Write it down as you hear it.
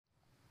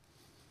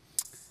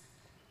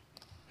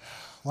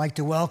I'd like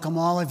to welcome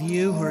all of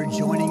you who are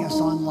joining us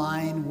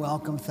online.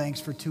 Welcome, thanks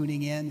for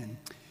tuning in, and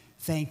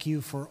thank you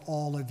for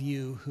all of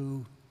you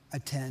who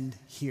attend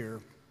here.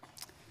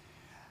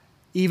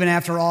 Even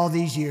after all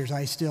these years,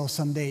 I still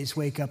some days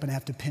wake up and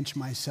have to pinch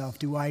myself.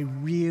 Do I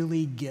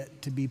really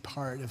get to be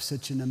part of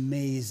such an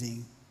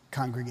amazing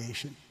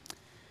congregation?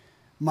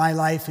 My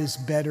life is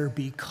better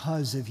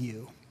because of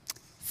you.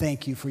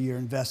 Thank you for your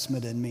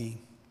investment in me.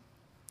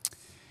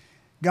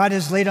 God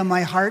has laid on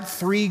my heart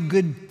 3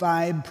 good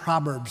vibe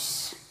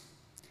proverbs.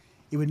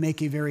 It would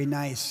make a very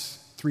nice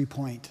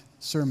 3-point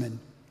sermon.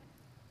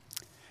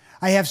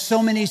 I have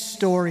so many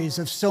stories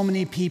of so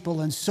many people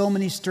and so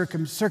many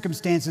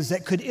circumstances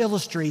that could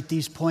illustrate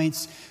these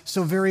points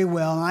so very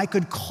well. And I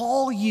could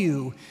call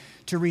you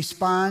to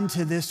respond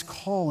to this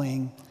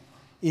calling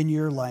in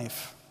your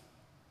life.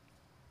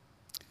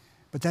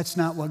 But that's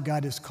not what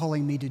God is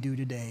calling me to do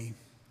today.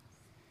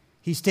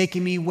 He's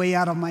taking me way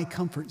out of my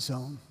comfort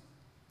zone.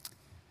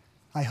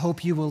 I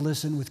hope you will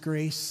listen with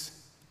grace,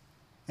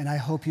 and I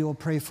hope you will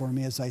pray for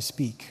me as I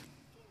speak.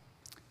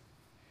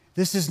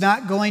 This is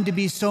not going to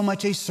be so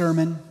much a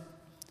sermon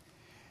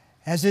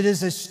as it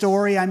is a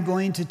story I'm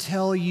going to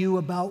tell you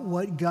about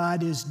what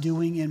God is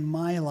doing in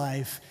my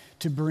life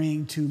to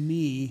bring to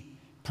me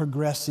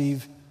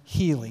progressive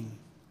healing.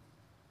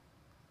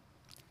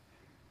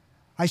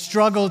 I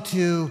struggle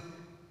to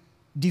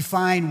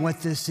define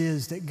what this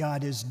is that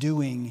God is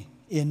doing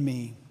in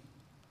me.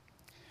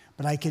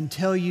 But I can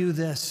tell you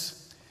this,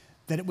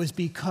 that it was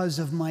because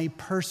of my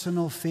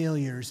personal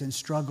failures and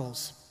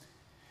struggles.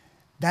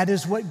 That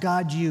is what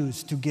God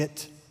used to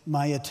get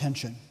my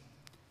attention.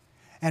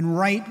 And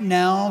right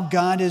now,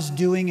 God is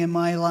doing in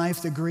my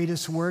life the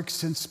greatest work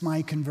since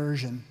my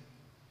conversion.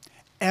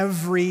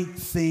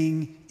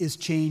 Everything is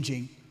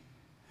changing.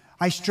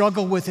 I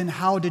struggle with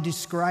how to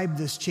describe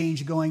this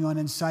change going on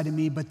inside of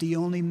me, but the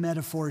only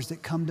metaphors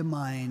that come to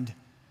mind,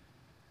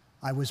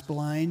 I was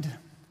blind,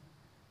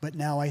 but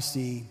now I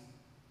see.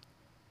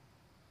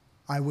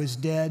 I was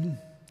dead,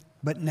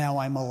 but now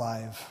I'm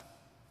alive.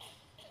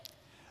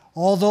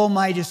 Although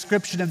my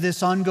description of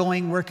this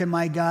ongoing work in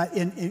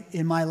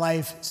my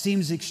life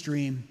seems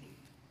extreme,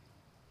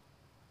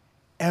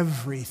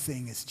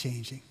 everything is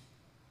changing.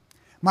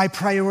 My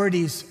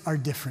priorities are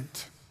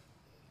different.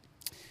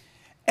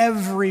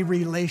 Every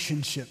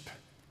relationship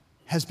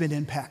has been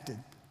impacted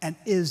and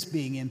is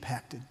being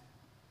impacted.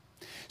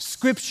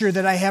 Scripture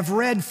that I have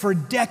read for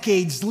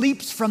decades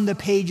leaps from the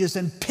pages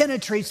and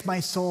penetrates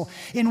my soul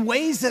in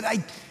ways that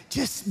I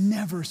just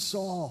never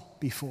saw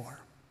before.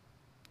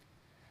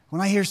 When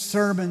I hear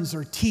sermons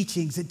or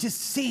teachings, it just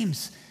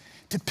seems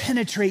to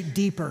penetrate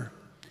deeper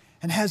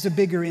and has a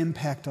bigger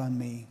impact on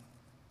me.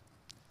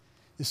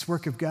 This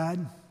work of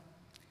God,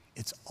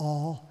 it's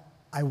all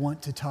I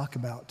want to talk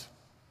about.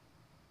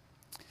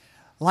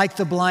 Like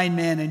the blind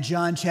man in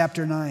John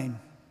chapter 9,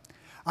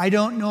 I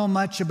don't know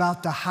much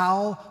about the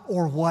how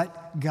or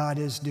what God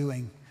is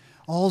doing.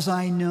 All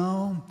I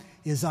know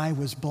is I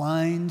was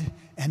blind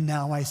and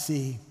now I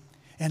see.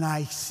 And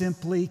I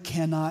simply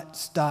cannot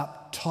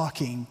stop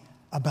talking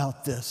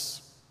about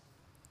this.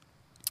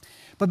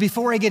 But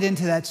before I get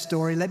into that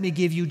story, let me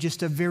give you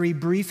just a very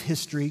brief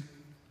history.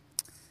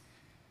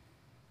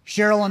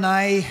 Cheryl and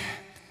I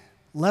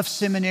left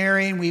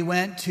seminary and we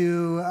went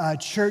to a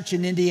church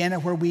in Indiana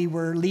where we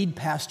were lead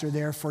pastor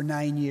there for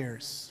 9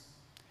 years.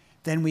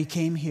 Then we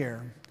came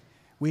here.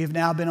 We have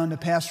now been on the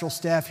pastoral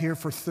staff here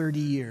for 30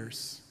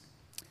 years.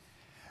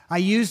 I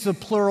use the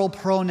plural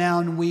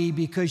pronoun we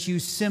because you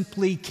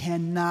simply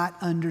cannot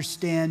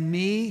understand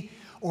me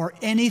or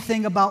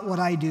anything about what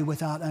I do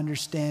without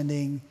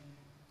understanding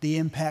the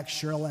impact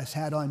Cheryl has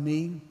had on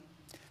me.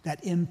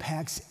 That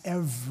impacts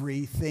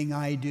everything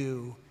I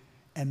do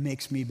and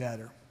makes me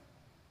better.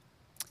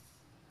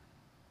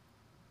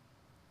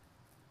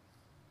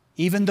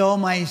 Even though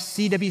my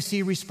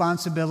CWC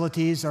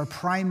responsibilities are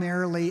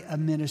primarily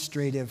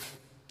administrative,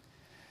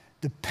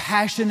 the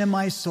passion in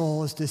my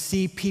soul is to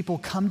see people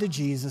come to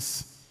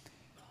Jesus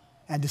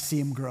and to see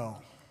him grow.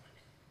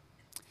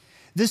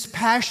 This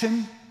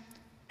passion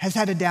has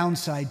had a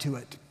downside to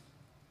it.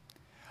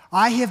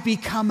 I have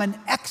become an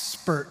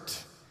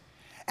expert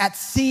at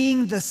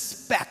seeing the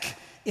speck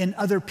in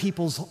other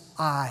people's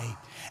eye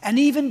and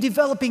even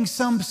developing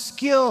some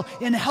skill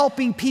in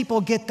helping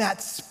people get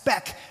that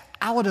speck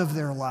out of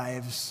their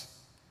lives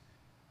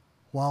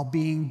while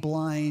being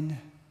blind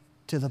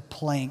to the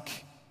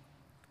plank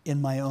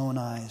in my own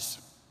eyes.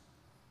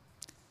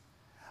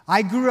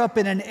 I grew up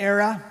in an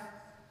era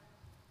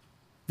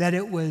that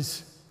it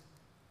was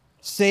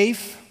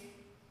safe,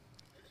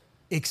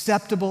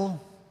 acceptable,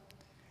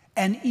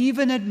 and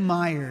even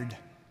admired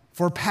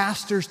for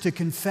pastors to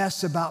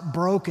confess about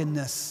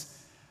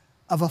brokenness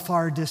of a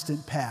far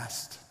distant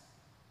past.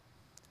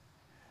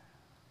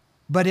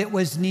 But it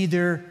was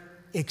neither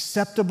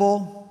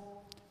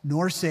acceptable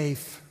nor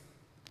safe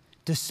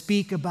to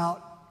speak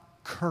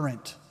about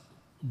current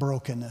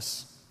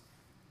brokenness.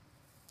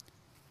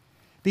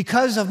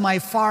 Because of my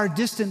far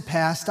distant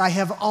past, I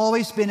have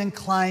always been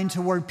inclined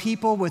toward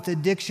people with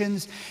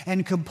addictions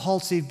and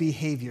compulsive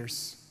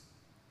behaviors.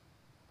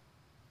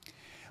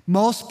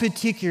 Most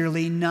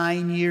particularly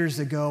 9 years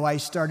ago, I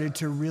started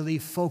to really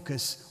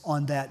focus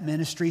on that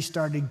ministry,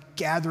 started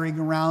gathering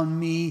around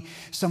me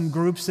some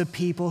groups of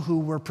people who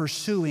were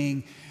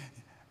pursuing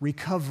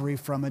recovery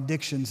from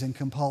addictions and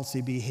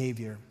compulsive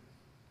behavior.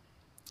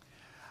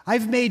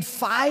 I've made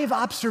 5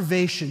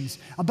 observations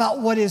about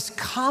what is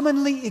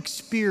commonly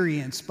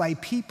experienced by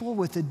people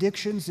with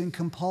addictions and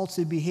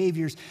compulsive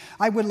behaviors.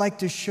 I would like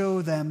to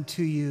show them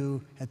to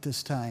you at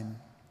this time.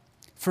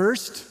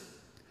 First,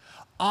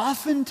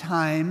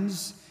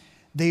 oftentimes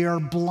they are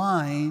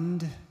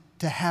blind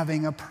to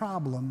having a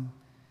problem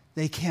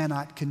they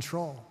cannot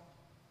control.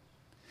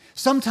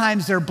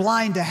 Sometimes they're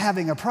blind to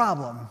having a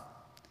problem,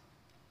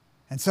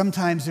 and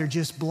sometimes they're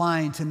just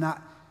blind to not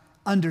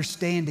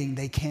understanding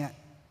they can't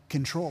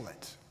control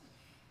it.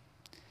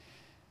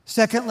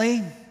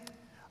 Secondly,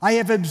 I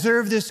have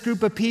observed this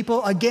group of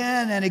people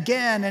again and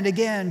again and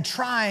again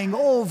trying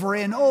over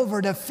and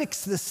over to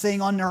fix this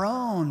thing on their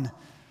own,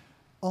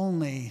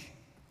 only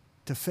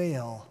to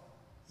fail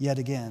yet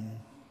again.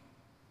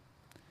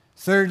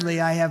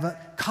 Thirdly, I have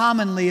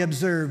commonly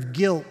observed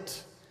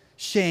guilt,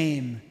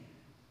 shame,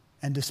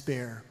 and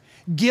despair.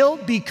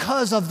 Guilt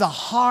because of the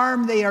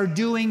harm they are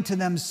doing to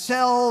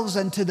themselves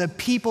and to the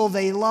people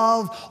they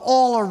love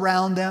all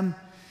around them.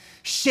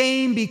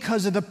 Shame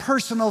because of the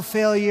personal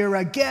failure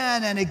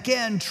again and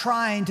again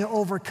trying to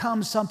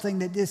overcome something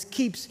that just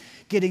keeps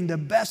getting the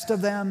best of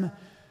them.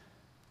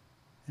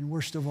 And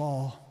worst of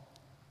all,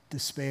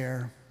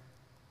 despair.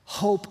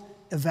 Hope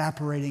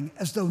evaporating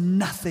as though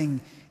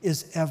nothing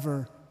is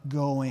ever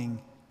going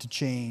to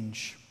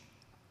change.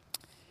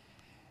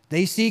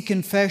 They see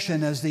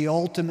confession as the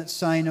ultimate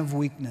sign of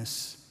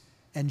weakness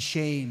and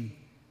shame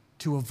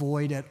to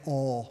avoid at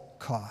all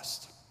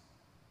cost.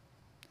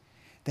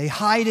 They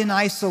hide in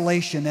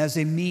isolation as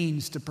a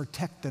means to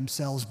protect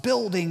themselves,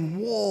 building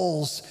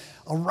walls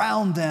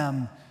around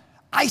them,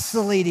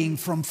 isolating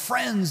from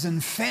friends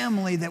and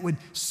family that would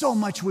so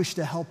much wish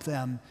to help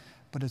them,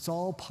 but it's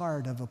all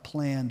part of a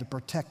plan to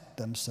protect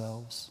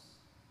themselves.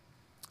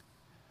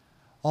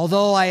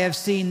 Although I have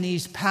seen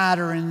these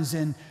patterns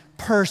in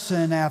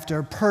person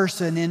after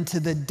person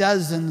into the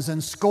dozens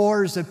and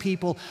scores of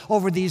people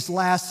over these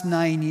last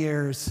 9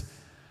 years,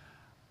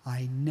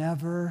 I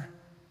never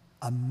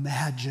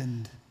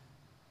imagined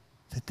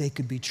that they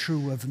could be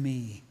true of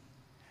me.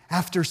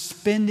 After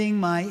spending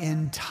my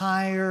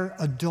entire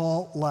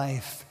adult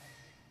life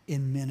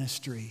in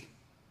ministry,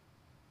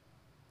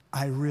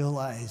 I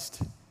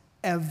realized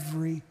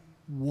every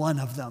one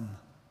of them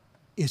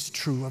is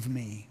true of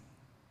me.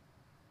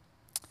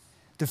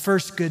 The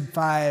first good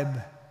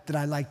vibe that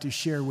I'd like to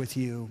share with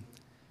you,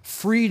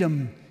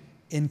 freedom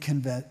in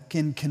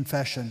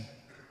confession.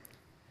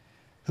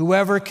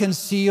 Whoever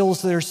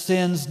conceals their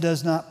sins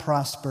does not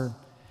prosper,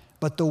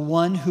 but the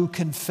one who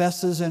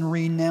confesses and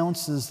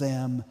renounces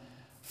them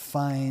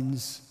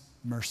finds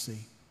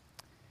mercy.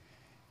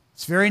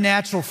 It's very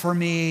natural for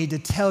me to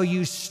tell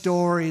you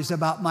stories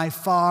about my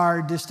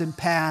far distant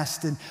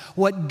past and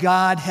what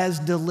God has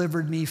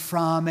delivered me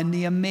from and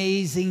the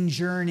amazing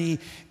journey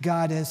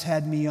God has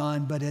had me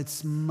on, but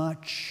it's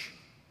much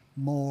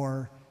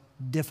more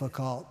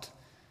difficult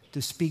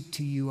to speak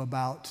to you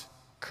about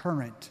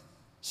current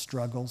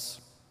struggles.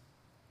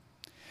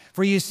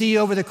 For you see,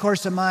 over the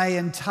course of my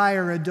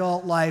entire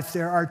adult life,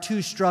 there are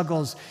 2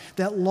 struggles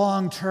that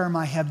long term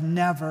I have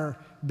never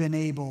been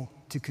able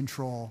to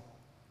control: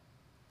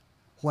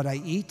 what I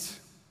eat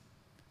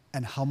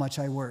and how much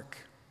I work.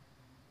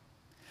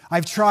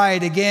 I've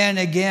tried again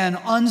and again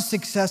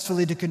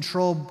unsuccessfully to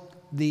control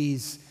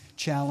these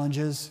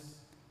challenges.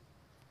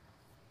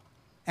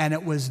 And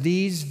it was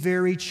these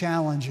very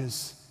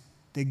challenges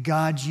that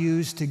God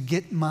used to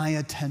get my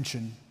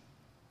attention.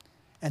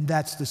 And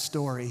that's the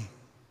story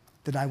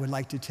that I would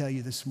like to tell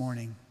you this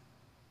morning.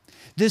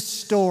 This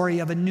story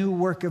of a new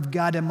work of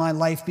God in my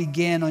life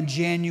began on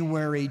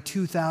January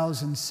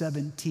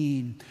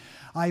 2017.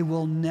 I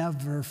will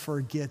never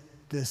forget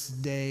this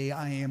day.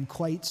 I am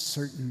quite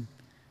certain,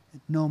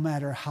 no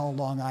matter how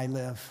long I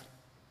live.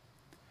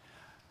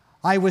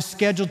 I was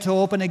scheduled to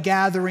open a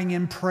gathering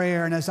in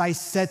prayer, and as I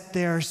sat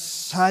there,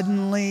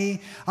 suddenly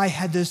I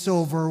had this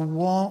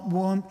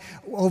overwhelming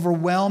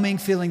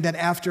feeling that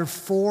after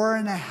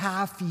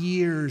 4.5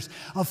 years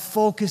of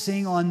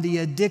focusing on the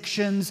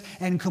addictions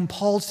and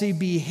compulsive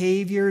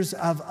behaviors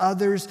of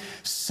others,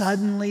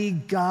 suddenly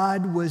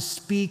God was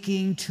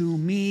speaking to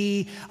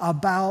me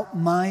about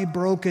my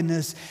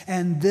brokenness,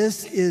 and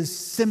this is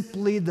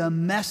simply the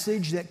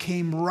message that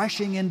came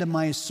rushing into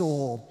my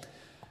soul.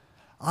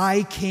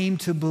 I came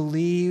to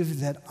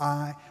believe that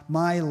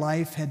my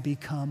life had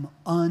become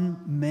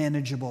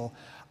unmanageable.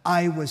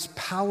 I was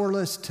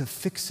powerless to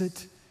fix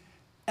it,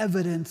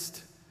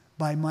 evidenced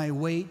by my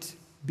weight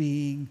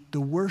being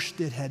the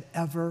worst it had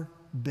ever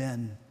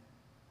been.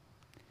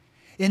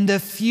 In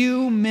the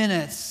few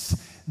minutes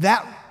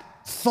that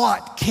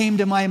thought came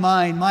to my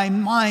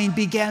mind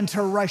began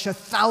to rush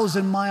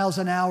 1,000 miles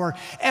an hour.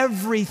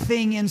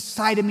 Everything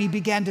inside of me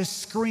began to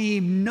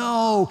scream,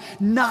 "No,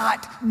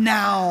 not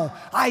now.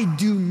 I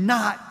do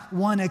not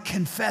want to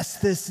confess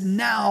this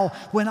now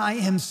when I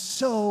am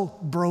so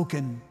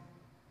broken.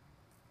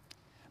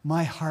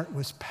 My heart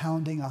was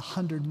pounding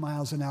 100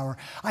 miles an hour.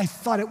 I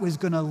thought it was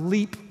going to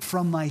leap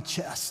from my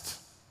chest.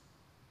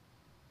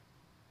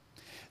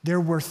 There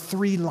were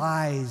 3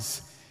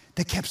 lies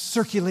that kept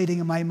circulating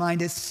in my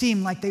mind. It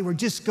seemed like they were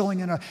just going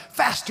in a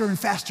faster and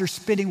faster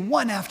spinning,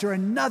 one after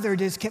another,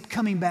 just kept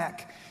coming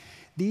back.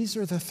 These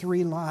are the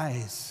 3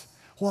 lies.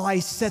 While I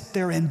sat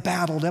there and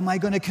battled, am I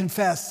going to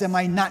confess? Am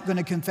I not going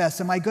to confess?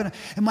 Am I going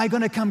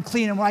to come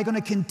clean? Am I going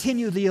to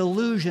continue the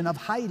illusion of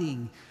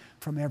hiding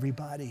from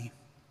everybody?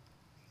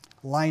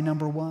 Lie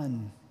number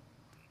 1,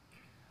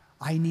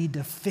 I need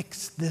to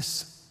fix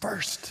this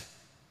first.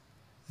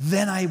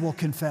 Then I will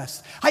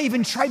confess. I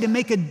even tried to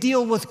make a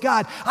deal with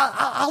God.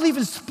 I'll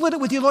even split it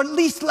with you, Lord. At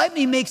least let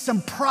me make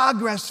some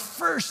progress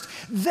first.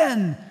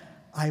 Then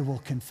I will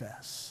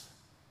confess.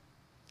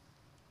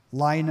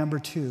 Lie number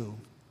 2.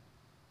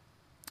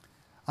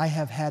 I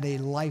have had a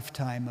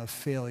lifetime of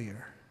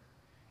failure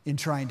in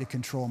trying to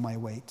control my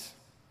weight.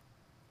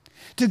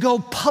 To go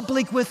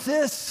public with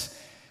this,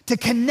 to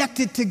connect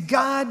it to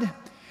God,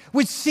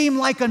 which seemed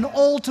like an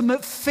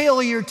ultimate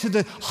failure to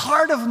the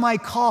heart of my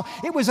call.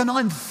 It was an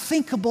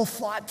unthinkable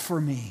thought for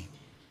me.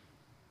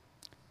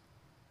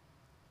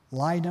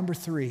 Lie number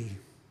 3,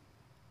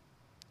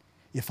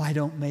 if I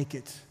don't make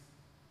it,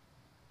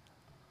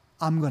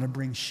 I'm going to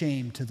bring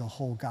shame to the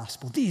whole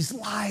gospel. These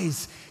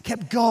lies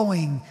kept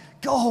going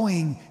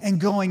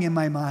in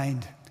my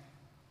mind.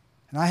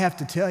 And I have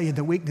to tell you,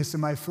 the weakness of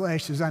my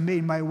flesh as I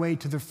made my way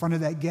to the front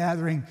of that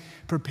gathering,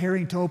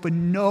 preparing to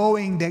open,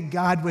 knowing that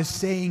God was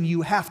saying,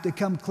 you have to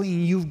come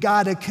clean. You've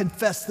got to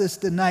confess this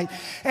tonight.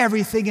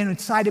 Everything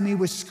inside of me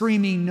was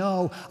screaming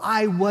no.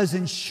 I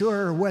wasn't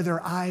sure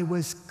whether I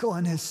was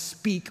going to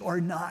speak or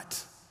not.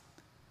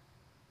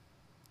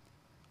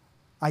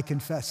 I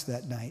confessed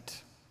that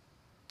night.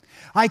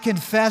 I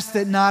confessed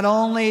that not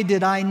only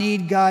did I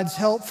need God's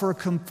help for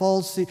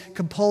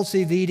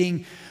compulsive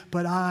eating,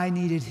 but I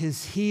needed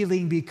his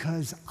healing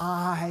because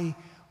I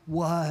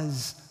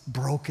was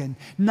broken.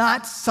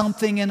 Not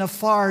something in a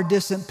far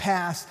distant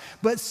past,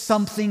 but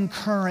something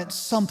current,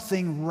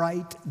 something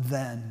right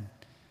then.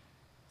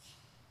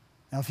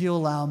 Now, if you'll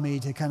allow me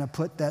to kind of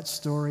put that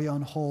story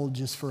on hold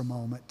just for a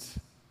moment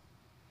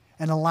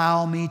and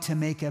allow me to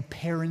make a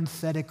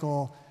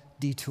parenthetical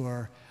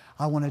detour,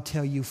 I want to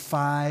tell you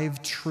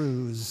 5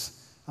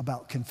 truths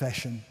about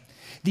confession.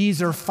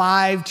 These are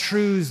 5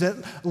 truths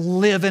that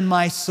live in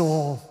my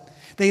soul.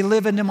 They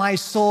live into my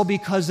soul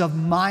because of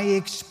my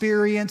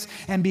experience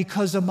and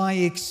because of my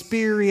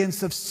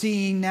experience of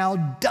seeing now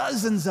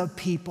dozens of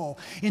people.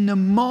 In the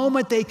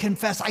moment they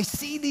confess, I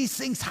see these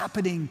things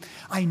happening.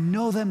 I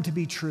know them to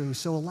be true.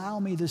 So allow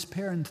me this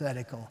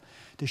parenthetical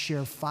to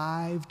share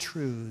 5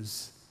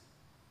 truths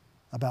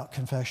about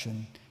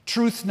confession.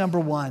 Truth number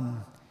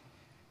 1,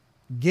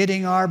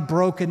 getting our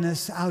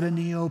brokenness out in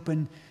the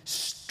open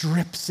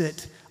strips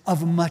it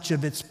of much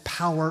of its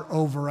power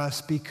over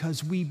us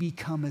because we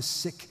become as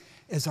sick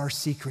as our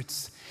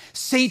secrets.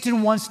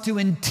 Satan wants to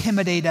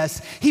intimidate us.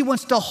 He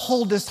wants to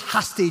hold us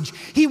hostage.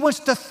 He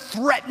wants to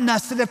threaten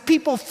us that if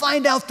people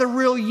find out the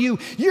real you,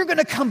 you're going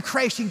to come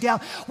crashing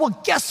down. Well,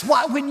 guess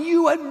what? When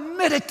you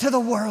admit it to the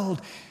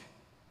world,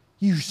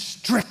 you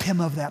strip him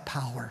of that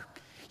power.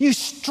 You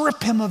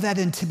strip him of that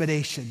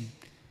intimidation.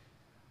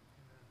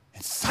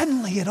 And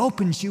suddenly it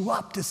opens you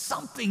up to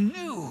something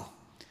new.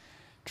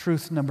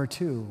 Truth number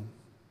 2.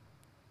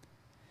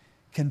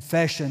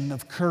 Confession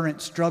of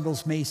current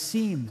struggles may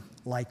seem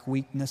like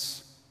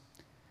weakness,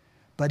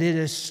 but it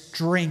is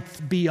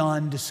strength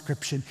beyond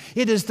description.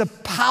 It is the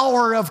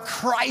power of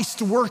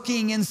Christ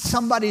working in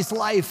somebody's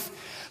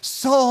life.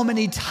 So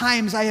many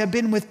times I have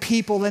been with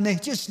people and they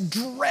just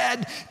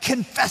dread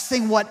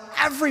confessing what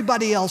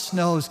everybody else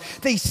knows.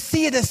 They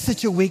see it as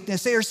such a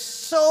weakness. They are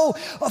so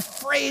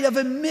afraid of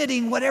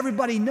admitting what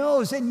everybody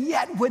knows. And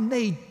yet when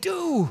they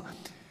do,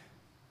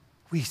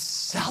 we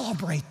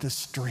celebrate the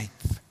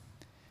strength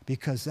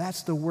because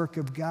that's the work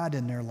of God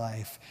in their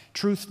life.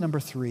 Truth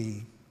number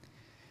 3,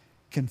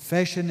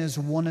 confession is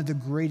one of the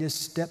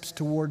greatest steps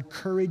toward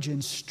courage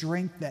and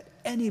strength that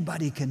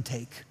anybody can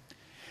take.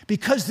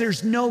 Because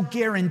there's no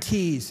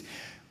guarantees.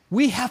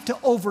 We have to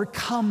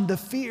overcome the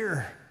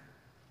fear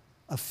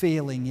of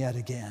failing yet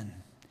again.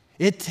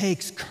 It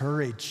takes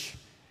courage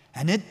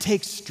and it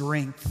takes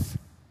strength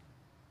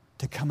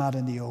to come out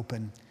in the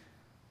open.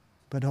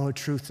 But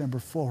truth number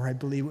 4, I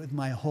believe with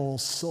my whole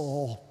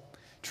soul.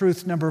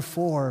 Truth number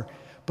 4,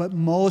 but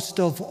most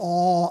of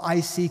all, I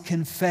see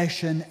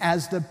confession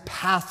as the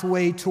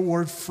pathway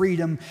toward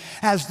freedom,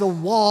 as the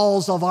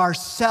walls of our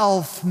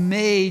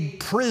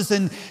self-made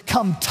prison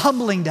come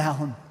tumbling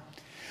down.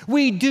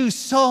 We do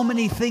so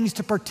many things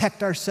to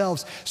protect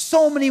ourselves.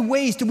 So many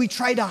ways do we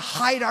try to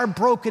hide our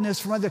brokenness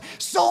from others.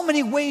 So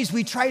many ways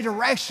we try to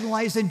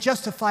rationalize and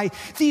justify.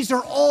 These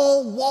are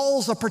all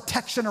walls of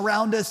protection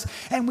around us,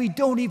 and we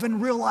don't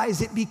even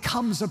realize it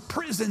becomes a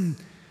prison.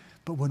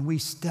 But when we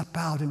step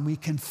out and we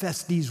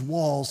confess, these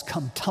walls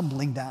come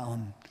tumbling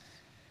down,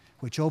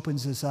 which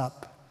opens us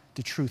up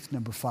to truth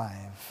number 5.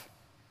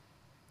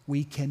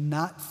 we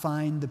cannot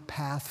find the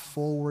path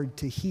forward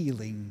to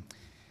healing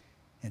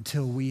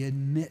until we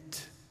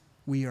admit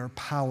we are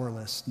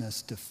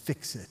powerlessness to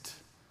fix it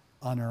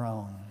on our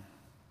own.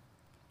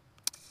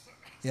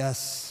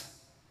 Yes,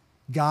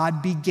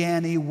 God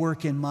began a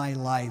work in my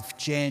life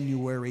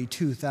January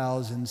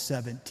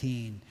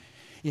 2017.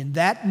 In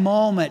that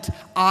moment,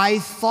 I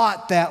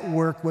thought that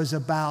work was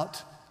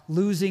about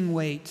losing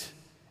weight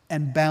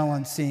and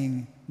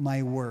balancing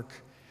my work.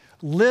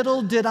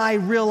 Little did I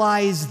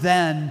realize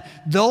then,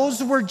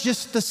 those were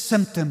just the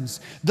symptoms.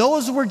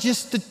 Those were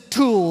just the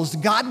tools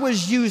God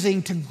was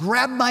using to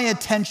grab my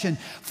attention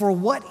for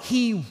what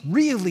He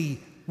really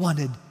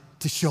wanted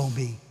to show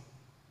me.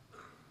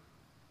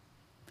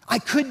 I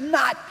could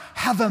not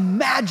have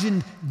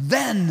imagined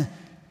then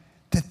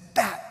that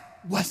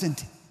that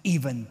wasn't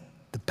even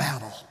the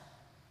battle.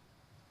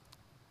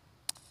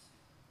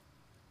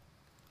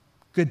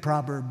 Good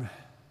proverb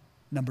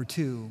number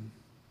 2,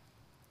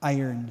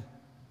 iron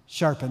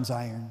sharpens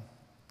iron.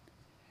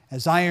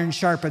 As iron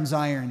sharpens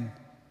iron,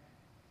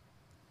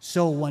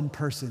 so one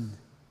person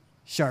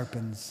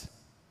sharpens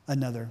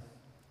another.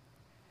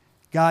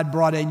 God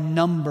brought a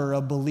number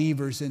of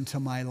believers into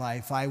my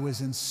life. I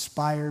was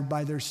inspired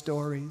by their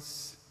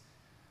stories.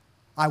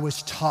 I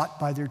was taught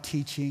by their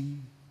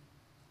teaching,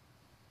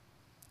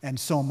 and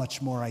so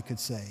much more I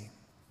could say.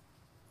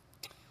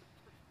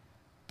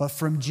 But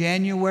from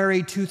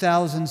January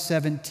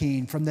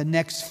 2017, from the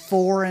next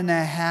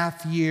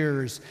 4.5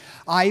 years,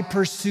 I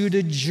pursued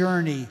a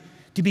journey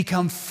to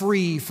become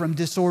free from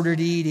disordered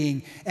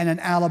eating and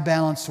an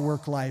out-of-balance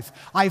work life.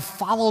 I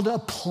followed a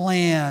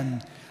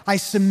plan. I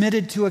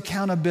submitted to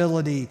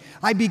accountability.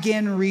 I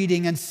began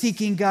reading and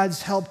seeking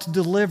God's help to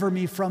deliver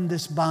me from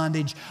this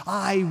bondage.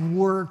 I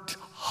worked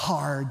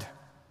hard.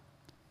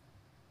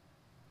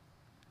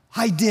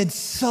 I did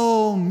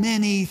so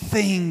many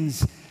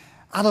things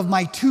out of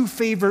my 2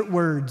 favorite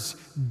words,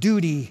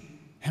 duty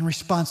and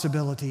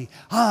responsibility.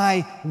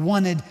 I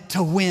wanted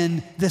to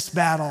win this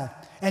battle.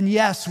 And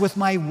yes, with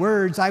my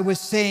words, I was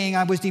saying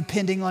I was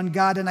depending on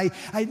God, and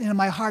in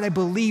my heart I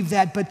believed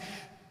that, but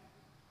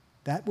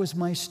that was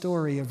my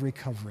story of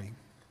recovery.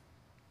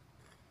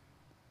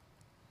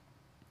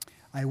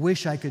 I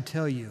wish I could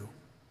tell you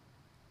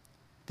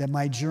that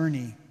my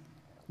journey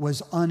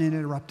was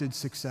uninterrupted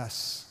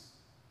success,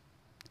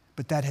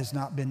 but that has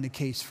not been the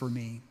case for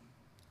me.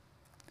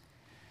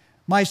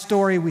 My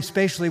story,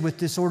 especially with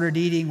disordered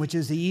eating, which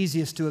is the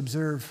easiest to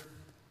observe,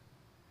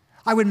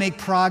 I would make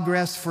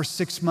progress for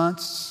 6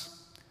 months,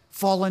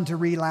 fall into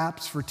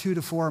relapse for 2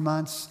 to 4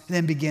 months, and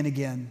then begin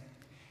again.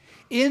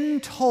 In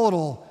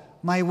total,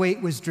 my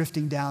weight was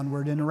drifting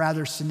downward in a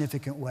rather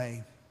significant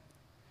way.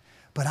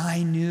 But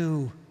I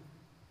knew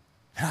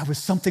that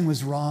something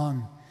was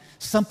wrong.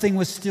 Something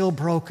was still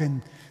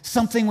broken.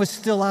 Something was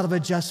still out of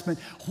adjustment.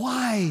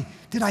 Why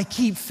did I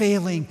keep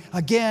failing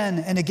again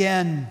and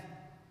again?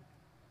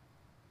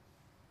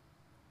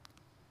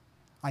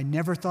 I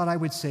never thought I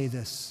would say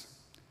this.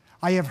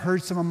 I have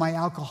heard some of my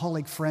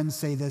alcoholic friends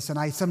say this, and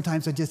is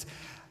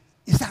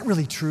that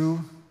really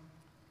true?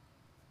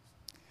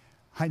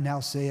 I now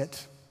say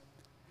it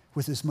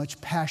with as much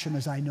passion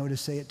as I know to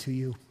say it to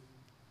you.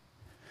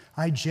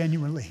 I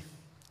genuinely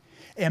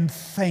am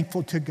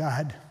thankful to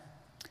God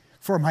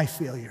for my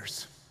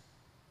failures,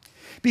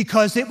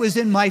 because it was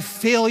in my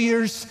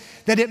failures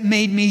that it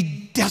made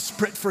me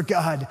desperate for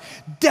God,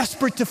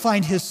 desperate to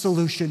find His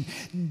solution,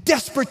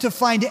 desperate to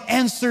find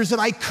answers that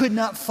I could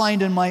not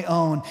find on my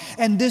own.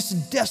 And this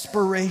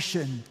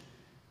desperation,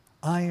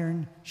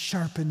 iron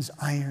sharpens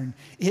iron.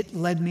 It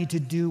led me to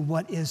do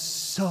what is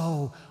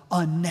so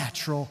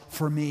unnatural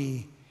for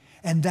me,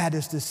 and that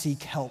is to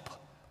seek help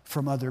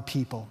from other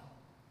people.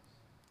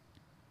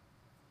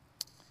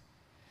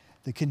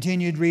 The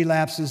continued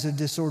relapses of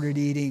disordered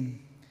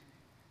eating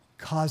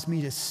caused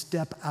me to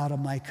step out of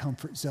my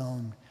comfort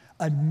zone,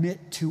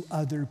 admit to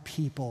other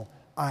people,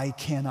 I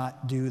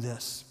cannot do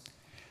this.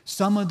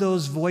 Some of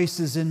those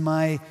voices in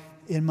my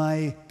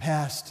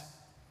past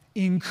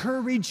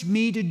encouraged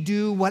me to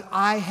do what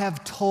I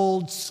have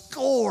told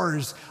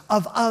scores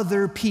of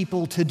other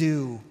people to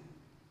do.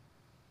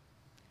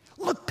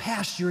 Look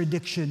past your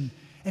addiction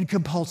and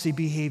compulsive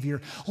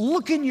behavior.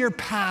 Look in your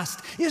past.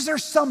 Is there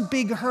some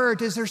big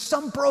hurt? Is there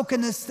some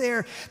brokenness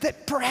there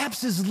that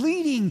perhaps is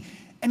leading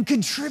and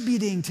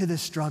contributing to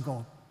this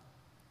struggle?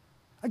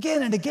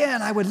 Again and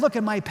again, I would look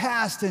at my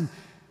past and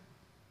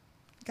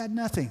got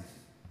nothing.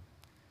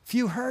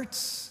 Few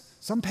hurts,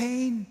 some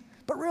pain,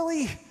 but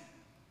really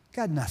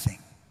got nothing.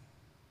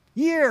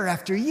 Year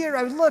after year,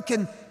 I would look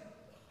and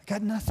I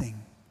got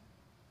nothing.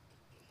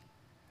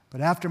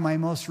 But after my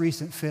most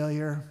recent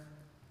failure,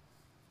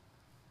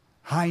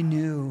 I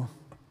knew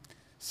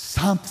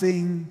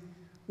something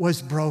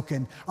was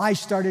broken. I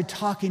started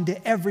talking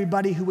to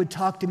everybody who would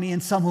talk to me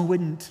and some who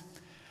wouldn't.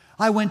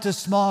 I went to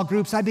small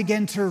groups. I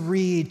began to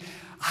read.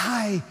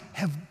 I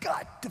have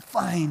got to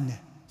find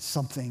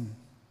something.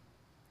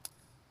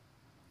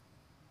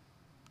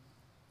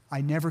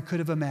 I never could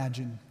have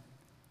imagined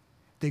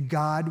that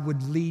God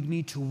would lead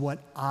me to what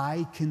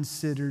I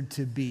considered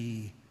to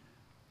be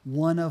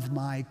one of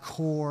my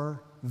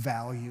core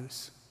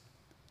values.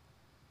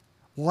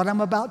 What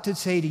I'm about to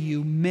say to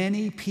you,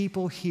 many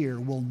people here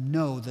will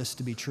know this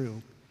to be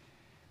true.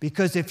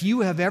 Because if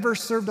you have ever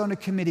served on a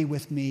committee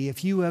with me,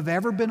 if you have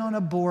ever been on a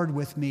board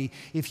with me,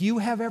 if you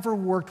have ever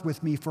worked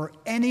with me for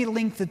any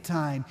length of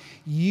time,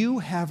 you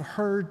have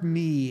heard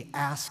me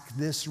ask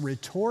this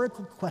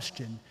rhetorical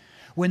question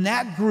when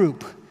that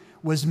group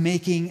was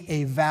making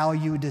a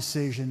value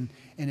decision,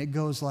 and it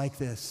goes like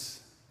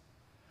this: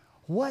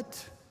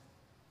 what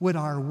would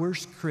our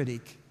worst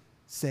critic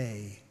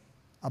say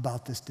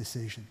about this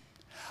decision?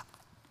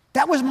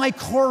 That was my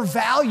core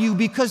value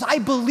because I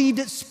believed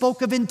it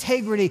spoke of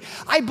integrity.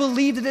 I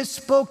believed that it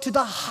spoke to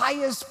the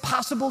highest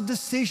possible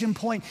decision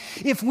point.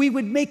 If we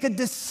would make a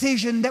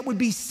decision that would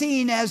be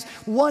seen as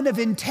one of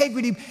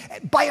integrity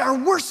by our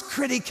worst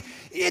critic,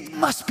 it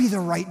must be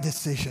the right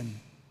decision.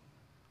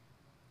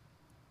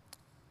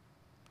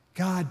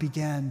 God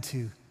began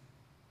to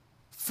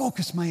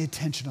focus my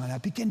attention on it. I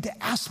began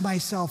to ask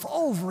myself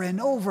over and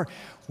over,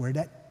 where'd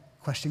that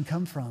question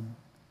come from?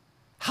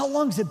 How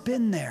long has it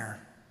been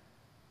there?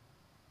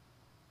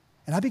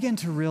 And I began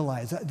to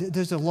realize,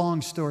 there's a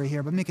long story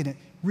here, but making it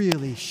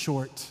really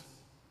short.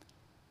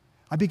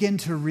 I began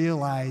to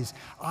realize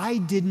I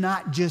did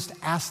not just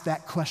ask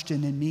that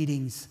question in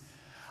meetings.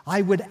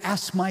 I would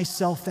ask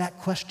myself that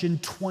question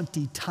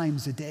 20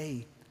 times a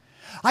day.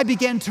 I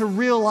began to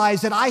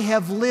realize that I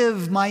have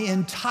lived my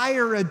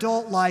entire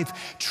adult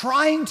life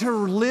trying to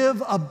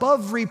live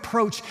above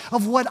reproach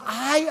of what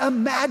I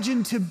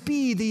imagine to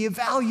be the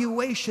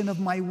evaluation of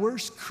my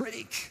worst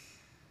critic.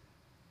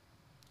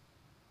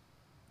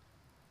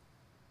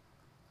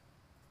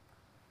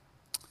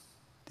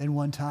 Then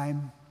one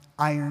time,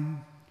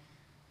 iron,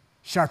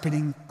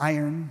 sharpening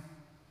iron.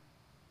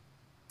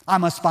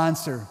 I'm a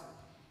sponsor.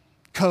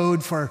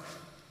 Code for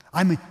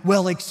I'm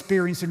well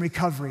experienced in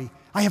recovery.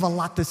 I have a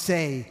lot to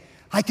say.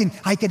 I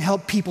can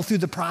help people through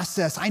the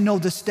process. I know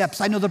the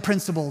steps. I know the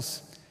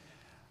principles.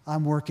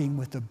 I'm working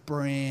with a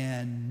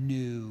brand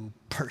new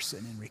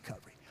person in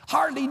recovery.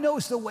 Hardly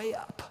knows the way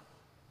up.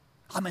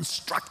 I'm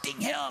instructing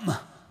him.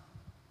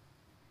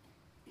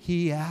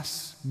 He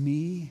asks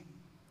me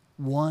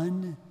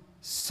one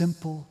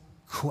simple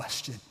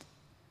question.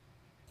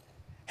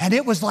 And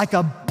it was like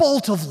a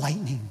bolt of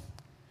lightning,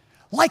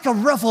 like a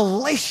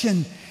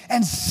revelation.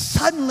 And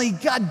suddenly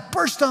God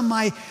burst on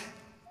my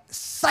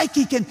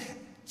psychic and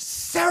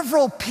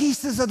several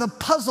pieces of the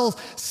puzzle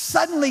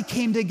suddenly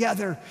came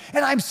together.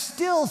 And I'm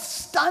still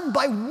stunned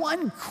by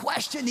one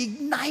question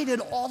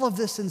ignited all of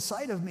this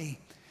inside of me.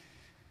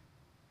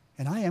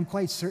 And I am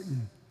quite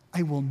certain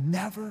I will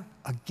never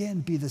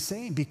again be the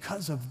same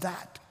because of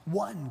that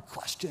one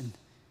question.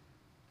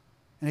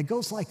 And it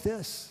goes like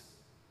this: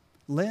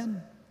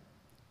 Lynn,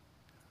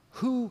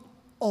 who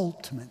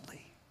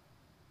ultimately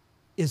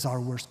is our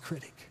worst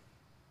critic?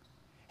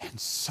 And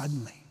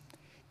suddenly,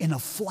 in a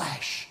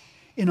flash,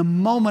 in a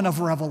moment of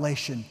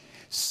revelation,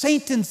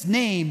 Satan's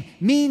name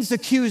means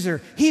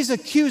accuser. He's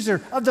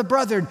accuser of the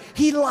brethren.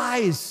 He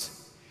lies.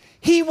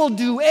 He will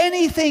do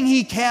anything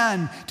he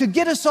can to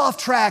get us off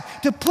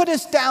track, to put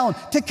us down,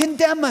 to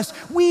condemn us.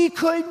 We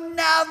could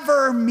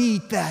never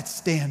meet that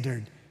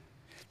standard.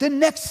 The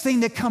next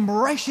thing that come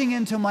rushing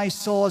into my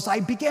soul as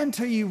I began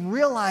to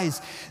realize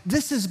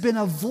this has been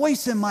a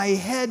voice in my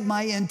head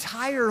my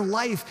entire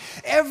life.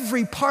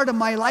 Every part of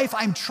my life,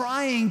 I'm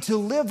trying to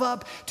live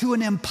up to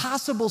an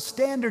impossible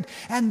standard.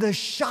 And the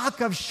shock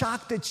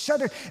that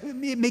shudder,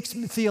 it makes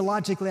me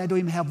theologically, I don't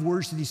even have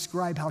words to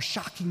describe how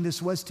shocking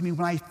this was to me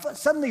when I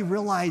suddenly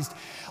realized,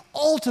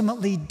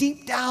 ultimately,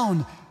 deep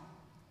down,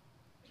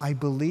 I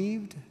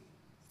believed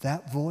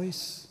that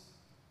voice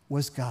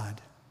was God.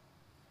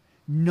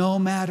 No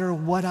matter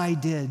what I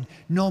did,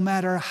 no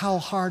matter how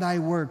hard I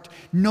worked,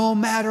 no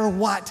matter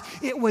what,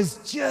 it was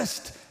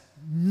just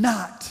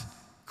not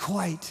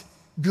quite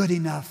good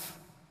enough.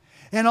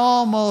 And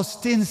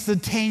almost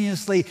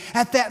instantaneously,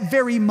 at that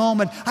very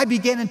moment, I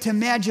began to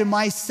imagine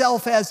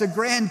myself as a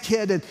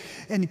grandkid. And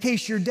in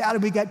case you're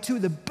doubting, we got two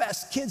of the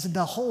best kids in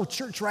the whole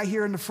church right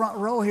here in the front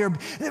row here.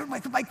 My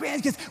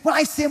grandkids, when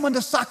I see them on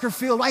the soccer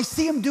field, when I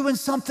see them doing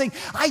something,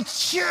 I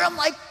cheer them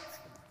like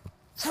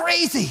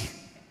crazy.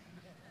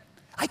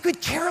 I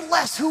could care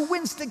less who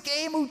wins the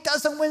game, who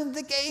doesn't win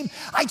the game.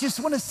 I just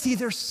want to see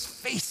their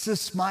faces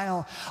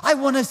smile. I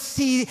want to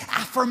see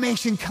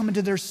affirmation come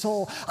into their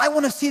soul. I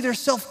want to see their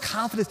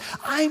self-confidence.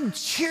 I'm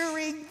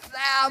cheering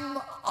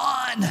them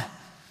on.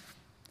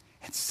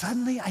 And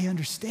suddenly I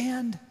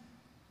understand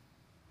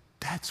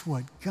that's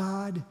what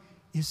God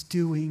is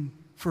doing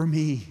for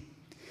me.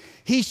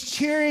 He's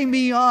cheering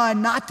me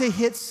on not to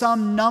hit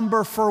some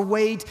number for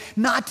weight,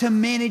 not to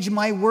manage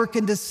my work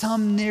into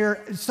some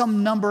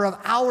number of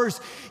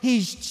hours.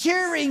 He's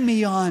cheering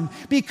me on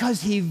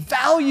because he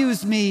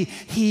values me,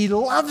 he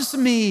loves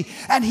me,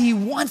 and he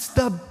wants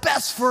the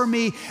best for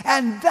me.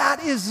 And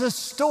that is the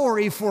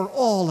story for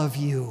all of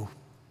you.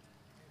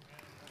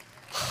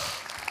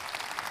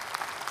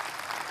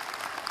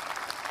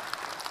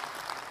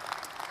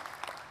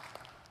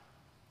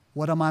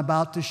 What I'm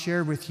about to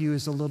share with you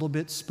is a little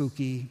bit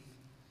spooky.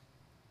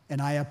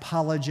 And I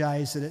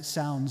apologize that it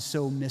sounds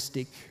so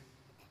mystic.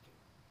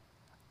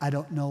 I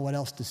don't know what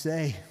else to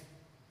say.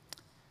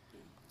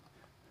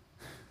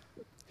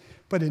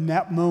 But in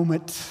that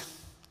moment,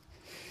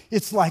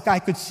 it's like I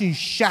could see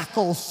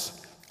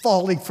shackles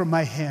falling from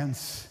my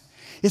hands.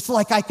 It's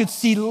like I could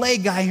see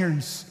leg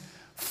irons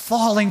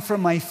falling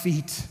from my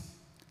feet.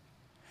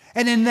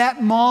 And in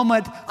that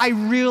moment, I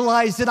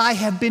realized that I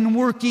have been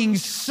working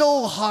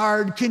so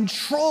hard,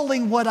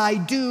 controlling what I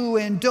do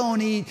and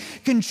don't eat,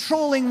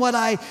 controlling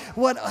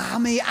how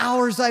many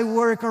hours I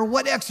work or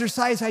what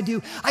exercise I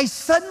do. I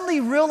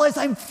suddenly realized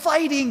I'm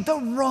fighting the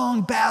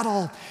wrong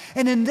battle.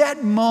 And in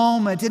that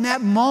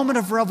moment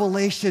of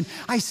revelation,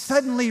 I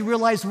suddenly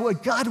realized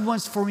what God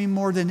wants for me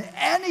more than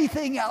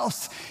anything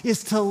else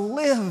is to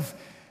live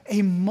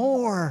a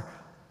more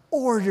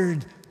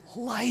ordered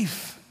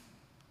life.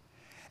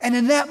 And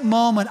in that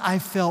moment, I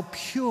felt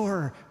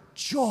pure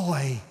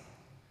joy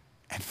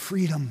and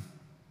freedom.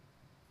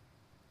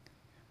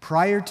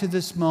 Prior to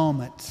this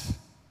moment,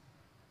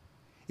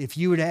 if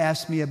you were to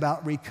ask me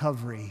about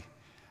recovery,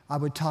 I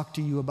would talk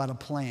to you about a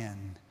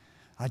plan.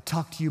 I'd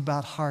talk to you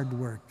about hard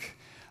work.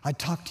 I'd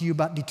talk to you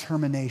about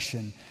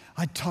determination.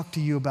 I'd talk to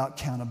you about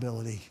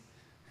accountability.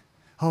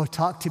 Oh,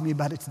 talk to me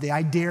about it today.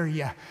 I dare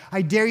you.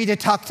 I dare you to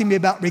talk to me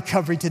about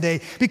recovery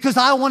today, because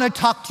I want to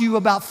talk to you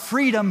about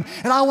freedom,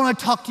 and I want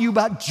to talk to you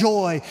about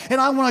joy,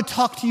 and I want to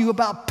talk to you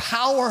about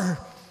power.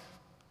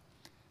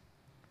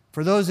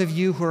 For those of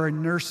you who are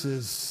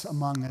nurses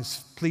among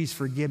us, please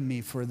forgive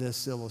me for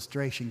this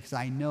illustration, because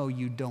I know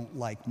you don't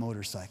like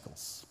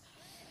motorcycles.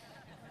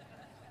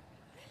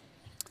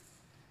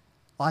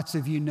 Lots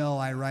of you know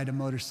I ride a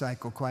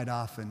motorcycle quite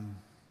often.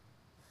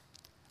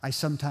 I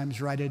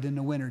sometimes ride it in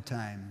the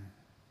wintertime.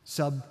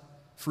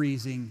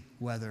 Sub-freezing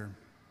weather.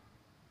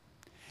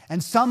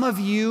 And some of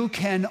you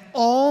can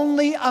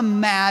only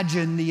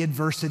imagine the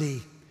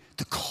adversity,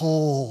 the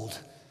cold.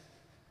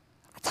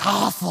 It's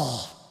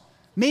awful.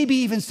 Maybe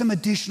even some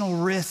additional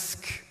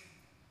risk.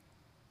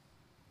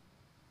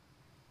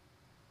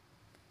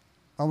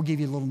 I will give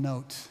you a little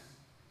note.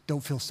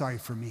 Don't feel sorry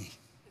for me.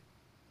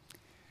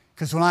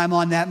 Because when I'm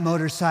on that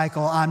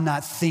motorcycle, I'm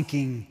not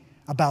thinking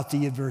about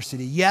the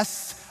adversity.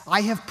 Yes,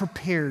 I have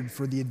prepared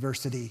for the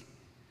adversity.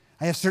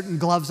 I have certain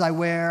gloves I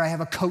wear. I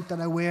have a coat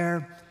that I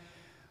wear.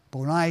 But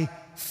when I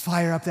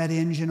fire up that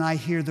engine, I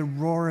hear the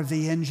roar of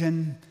the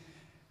engine.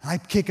 I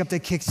kick up the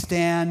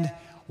kickstand,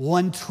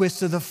 one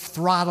twist of the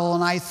throttle,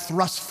 and I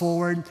thrust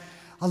forward,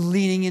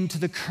 leaning into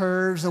the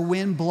curves, the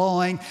wind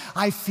blowing.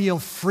 I feel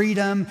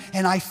freedom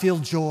and I feel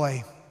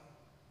joy.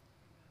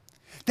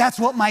 That's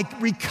what my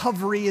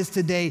recovery is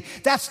today.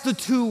 That's the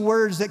two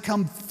words that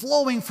come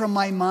flowing from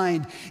my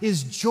mind,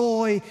 is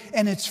joy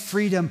and it's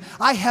freedom.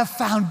 I have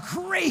found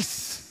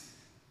grace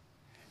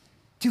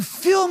to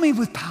fill me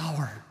with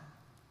power.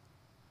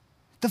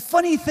 The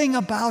funny thing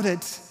about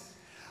it,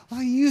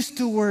 I used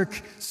to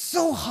work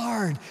so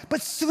hard,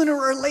 but sooner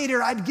or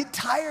later I'd get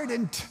tired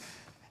and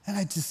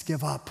I'd just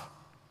give up.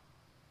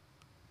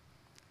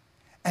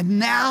 And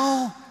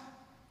now,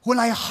 when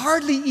I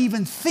hardly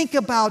even think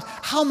about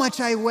how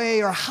much I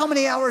weigh or how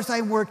many hours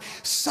I work,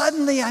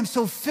 suddenly I'm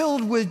so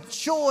filled with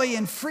joy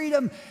and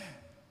freedom.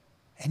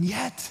 And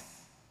yet,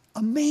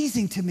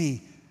 amazing to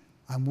me,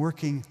 I'm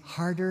working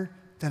harder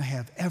than I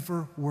have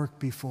ever worked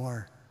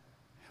before.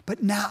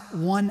 But not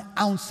 1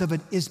 ounce of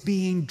it is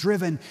being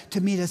driven to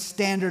meet a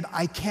standard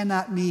I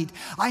cannot meet.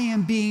 I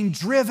am being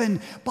driven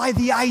by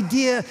the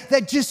idea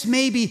that just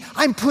maybe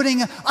I'm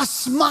putting a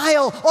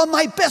smile on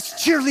my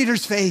best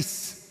cheerleader's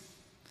face.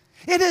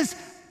 It is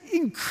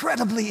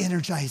incredibly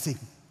energizing.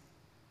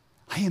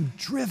 I am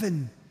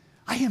driven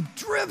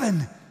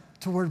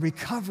toward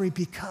recovery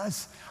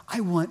because I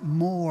want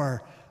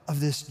more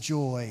of this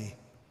joy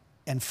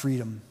and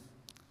freedom.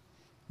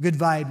 Good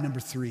vibe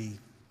number 3.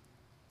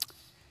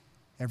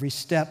 Every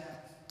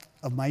step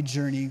of my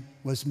journey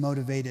was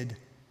motivated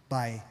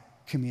by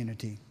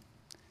community.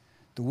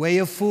 The way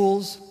of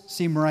fools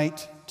seem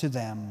right to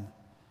them,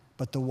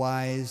 but the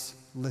wise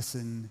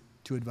listen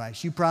to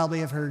advice. You probably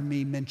have heard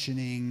me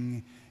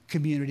mentioning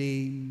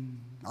community,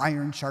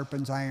 iron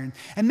sharpens iron.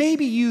 And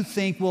maybe you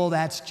think, well,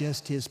 that's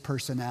just his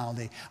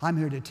personality. I'm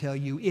here to tell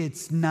you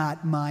it's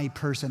not my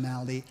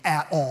personality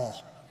at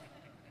all.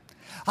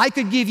 I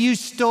could give you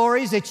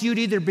stories that you'd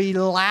either be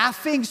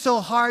laughing so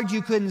hard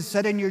you couldn't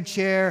sit in your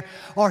chair,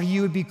 or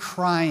you would be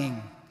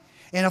crying.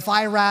 And if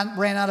I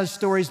ran out of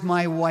stories,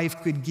 my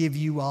wife could give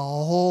you a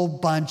whole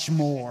bunch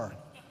more.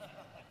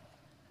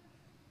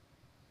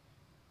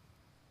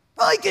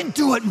 I can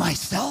do it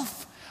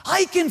myself.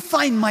 I can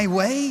find my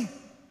way.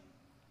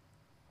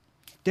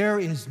 There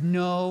is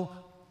no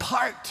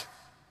part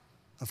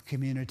of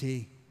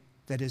community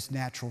that is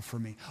natural for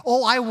me.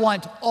 Oh, I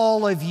want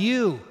all of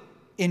you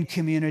in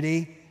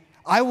community.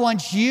 I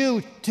want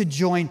you to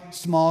join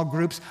small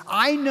groups.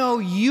 I know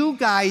you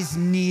guys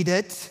need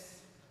it,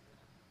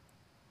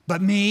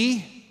 but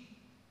me?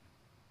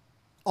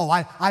 Oh,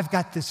 I've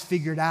got this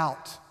figured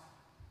out.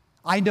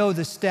 I know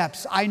the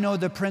steps. I know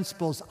the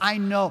principles.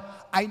 I've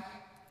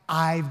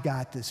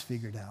got this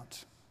figured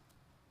out.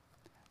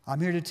 I'm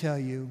here to tell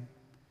you,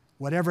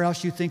 whatever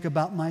else you think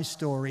about my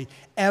story,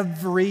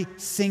 every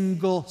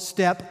single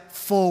step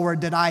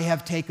forward that I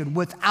have taken,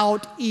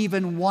 without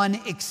even one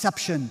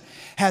exception,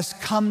 has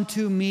come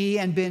to me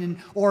and been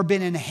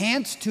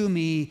enhanced to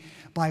me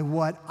by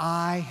what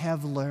I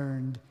have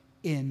learned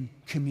in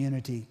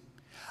community.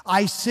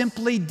 I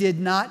simply did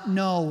not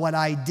know what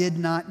I did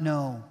not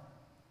know.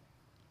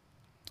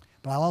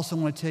 But I also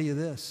want to tell you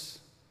this.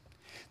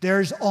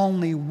 There's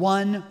only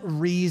one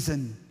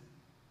reason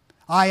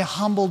I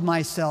humbled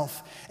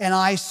myself and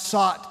I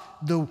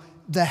sought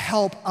the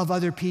help of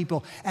other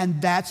people, and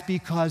that's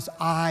because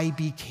I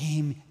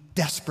became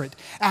desperate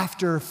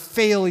after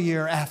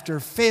failure after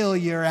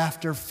failure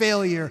after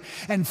failure.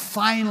 And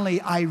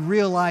finally, I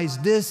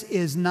realized this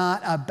is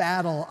not a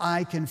battle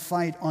I can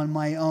fight on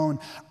my own.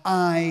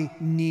 I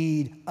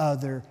need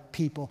other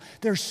people.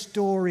 Their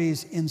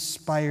stories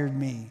inspired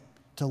me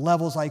to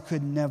levels I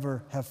could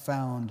never have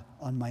found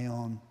on my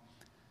own.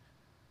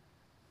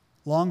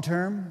 Long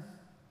term,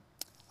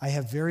 I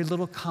have very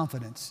little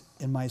confidence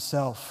in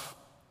myself.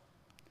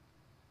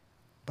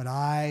 But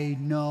I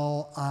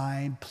know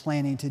I'm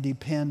planning to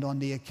depend on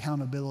the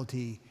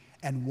accountability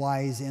and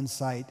wise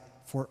insight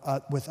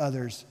with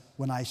others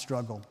when I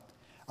struggle.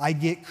 I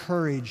get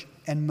courage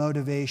and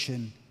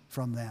motivation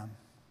from them.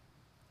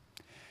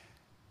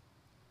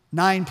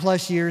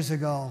 9+ years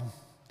ago,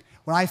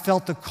 when I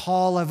felt the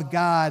call of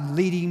God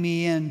leading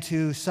me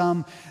into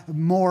some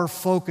more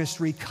focused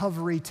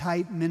recovery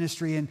type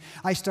ministry, and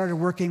I started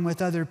working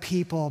with other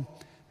people,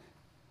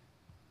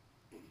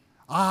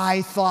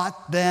 I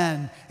thought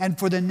then, and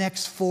for the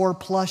next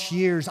 4+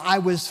 years, I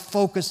was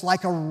focused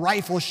like a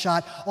rifle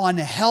shot on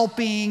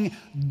helping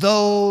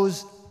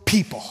those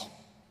people.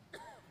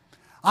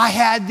 I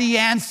had the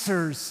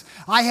answers.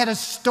 I had a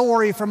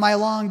story from my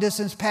long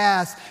distance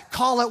past.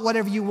 Call it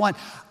whatever you want.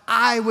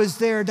 I was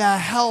there to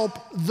help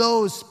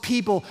those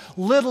people.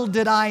 Little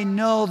did I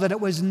know that it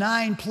was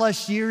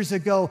 9+ years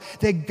ago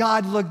that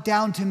God looked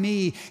down to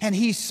me and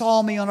He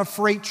saw me on a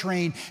freight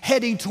train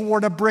heading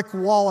toward a brick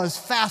wall as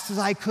fast as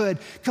I could,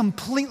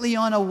 completely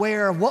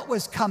unaware of what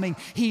was coming.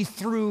 He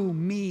threw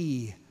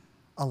me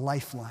a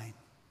lifeline.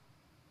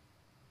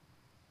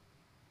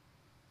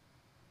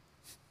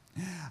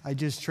 I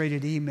just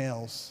traded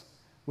emails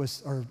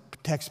or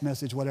text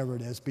message, whatever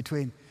it is,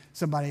 between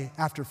somebody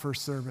after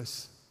first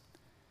service.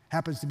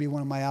 Happens to be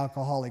one of my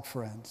alcoholic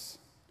friends.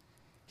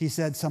 He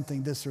said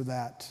something, this or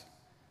that,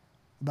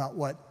 about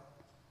what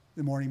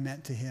the morning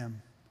meant to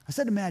him. I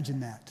said,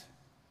 imagine that.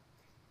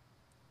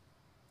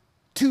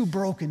 2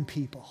 broken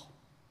people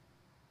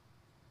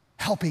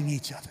helping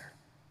each other.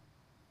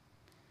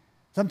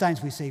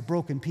 Sometimes we say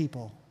broken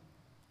people,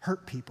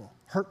 hurt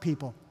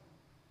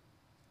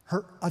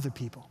other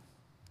people.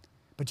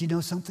 But you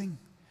know something?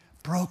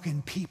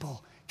 Broken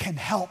people can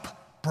help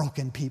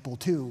broken people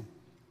too.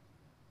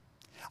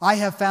 I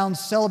have found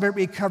Celebrate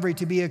Recovery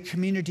to be a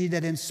community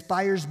that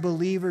inspires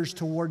believers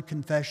toward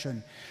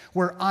confession,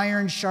 where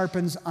iron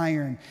sharpens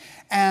iron,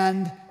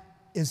 and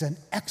is an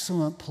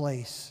excellent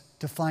place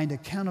to find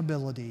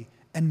accountability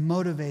and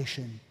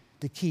motivation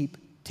to keep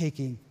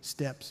taking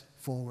steps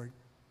forward.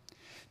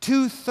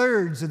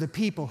 2/3 of the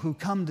people who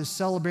come to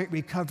Celebrate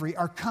Recovery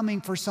are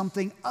coming for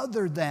something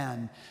other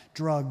than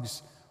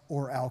drugs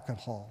or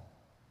alcohol.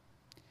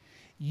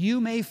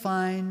 You may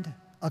find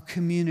a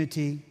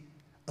community,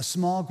 a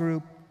small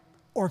group,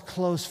 or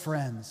close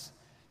friends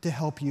to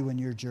help you in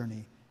your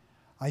journey.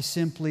 I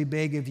simply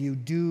beg of you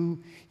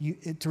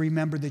to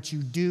remember that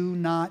you do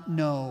not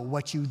know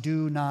what you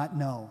do not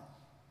know.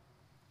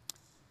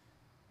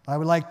 I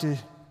would like to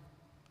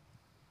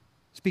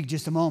speak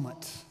just a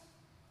moment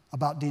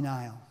about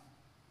denial.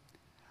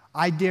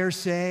 I dare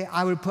say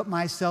I would put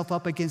myself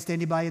up against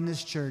anybody in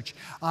this church.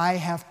 I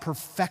have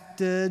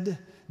perfected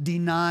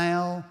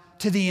denial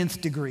to the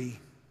nth degree.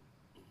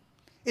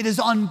 It is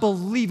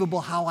unbelievable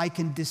how I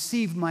can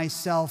deceive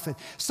myself and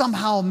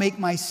somehow make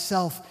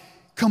myself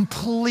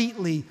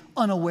completely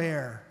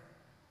unaware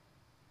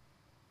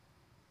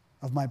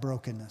of my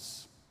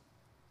brokenness.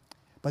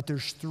 But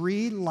there's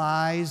 3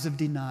 lies of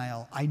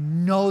denial. I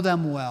know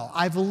them well.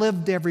 I've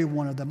lived every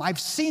one of them. I've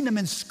seen them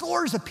in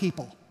scores of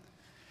people.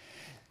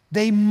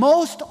 They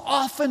most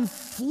often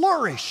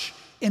flourish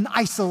in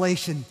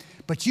isolation,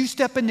 but you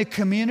step into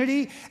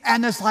community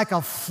and it's like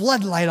a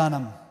floodlight on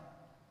them.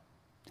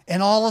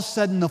 And all of a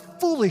sudden, the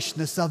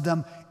foolishness of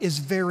them is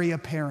very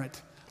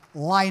apparent.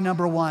 Lie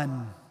number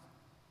 1,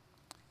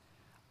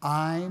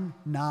 I'm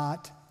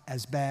not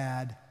as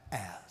bad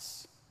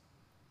as.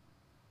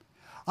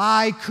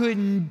 I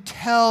couldn't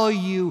tell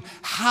you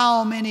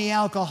how many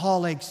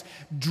alcoholics,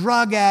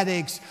 drug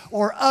addicts,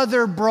 or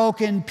other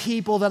broken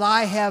people that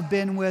I have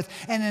been with,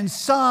 and in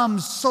some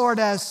sort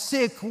of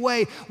sick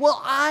way,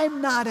 well,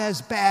 I'm not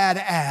as bad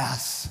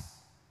as,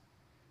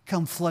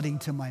 come flooding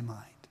to my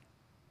mind.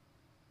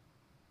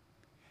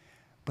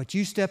 But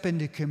you step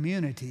into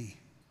community,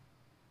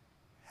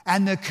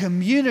 and the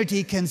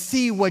community can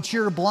see what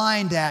you're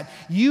blind at.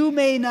 You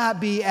may not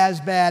be as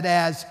bad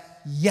as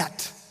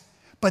yet,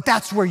 but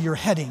that's where you're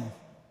heading.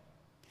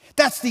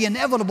 That's the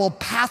inevitable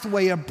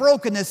pathway of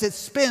brokenness. It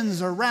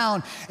spins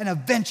around and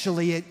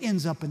eventually it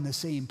ends up in the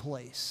same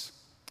place.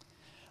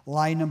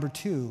 Lie number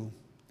 2,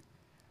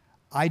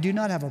 I do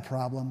not have a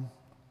problem.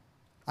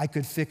 I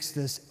could fix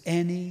this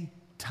any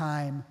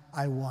time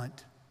I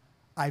want.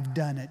 I've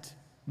done it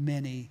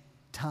many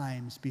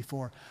times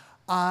before.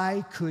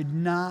 I could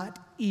not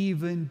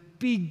even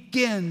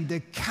begin to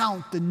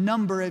count the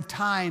number of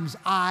times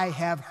I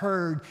have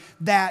heard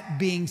that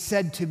being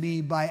said to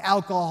me by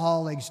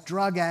alcoholics,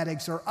 drug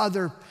addicts, or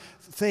other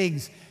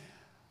things.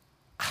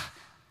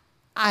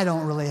 I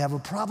don't really have a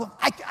problem.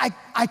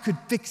 I could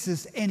fix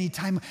this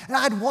anytime. And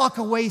I'd walk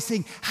away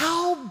saying,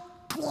 how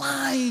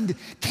blind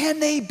can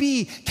they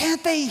be?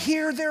 Can't they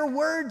hear their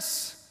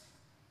words?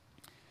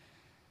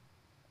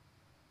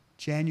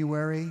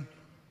 January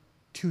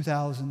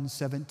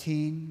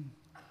 2017,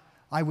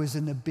 I was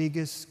in the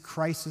biggest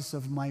crisis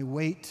of my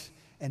weight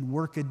and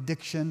work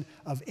addiction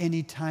of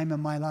any time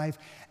in my life.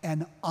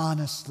 And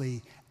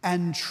honestly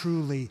and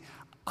truly,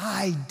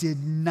 I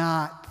did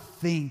not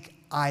think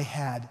I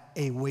had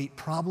a weight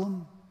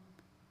problem.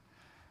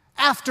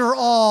 After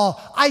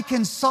all, I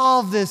can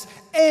solve this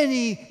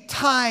any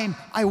time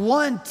I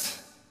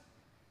want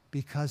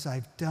because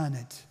I've done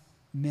it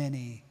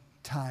many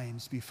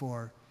times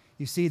before.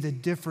 You see, the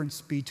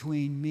difference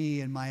between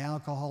me and my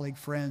alcoholic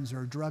friends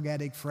or drug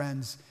addict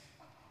friends,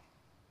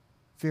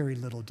 very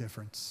little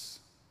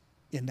difference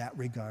in that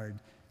regard.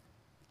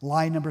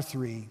 Lie number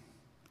 3,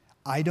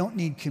 I don't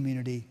need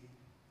community.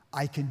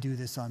 I can do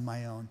this on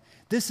my own.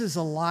 This is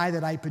a lie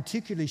that I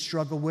particularly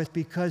struggle with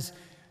because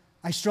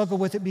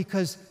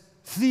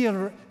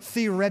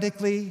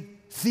theoretically,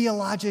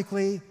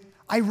 theologically,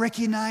 I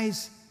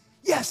recognize,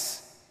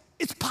 yes,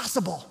 it's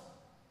possible.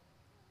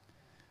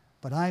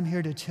 But I'm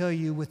here to tell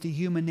you with the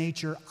human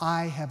nature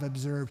I have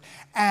observed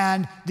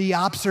and the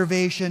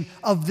observation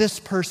of this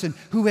person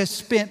who has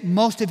spent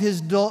most of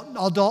his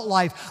adult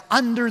life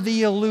under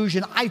the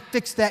illusion, I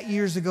fixed that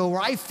years ago,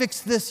 or I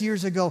fixed this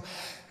years ago.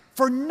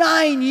 For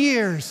 9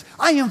 years,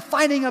 I am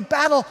fighting a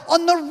battle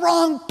on the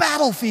wrong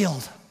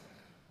battlefield.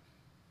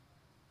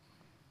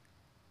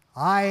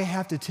 I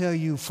have to tell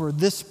you, for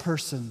this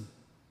person,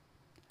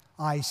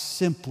 I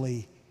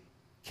simply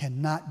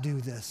cannot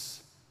do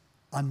this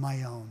on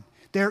my own.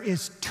 There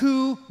is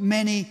too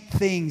many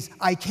things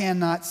I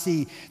cannot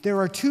see. There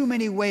are too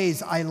many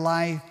ways I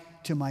lie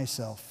to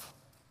myself.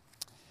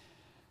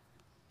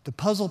 The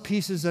puzzle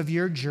pieces of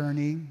your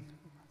journey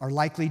are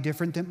likely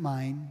different than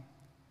mine,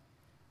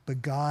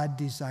 but God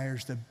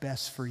desires the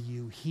best for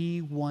you.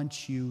 He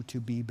wants you to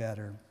be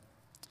better.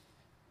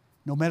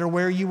 No matter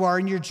where you are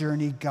in your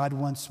journey, God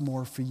wants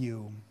more for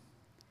you.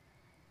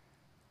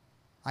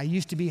 I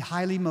used to be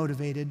highly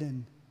motivated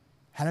and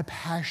had a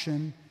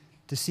passion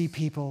to see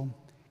people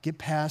get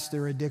past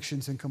their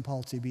addictions and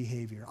compulsive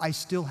behavior. I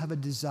still have a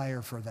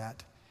desire for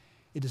that.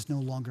 It is no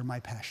longer my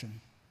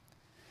passion.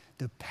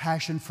 The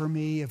passion for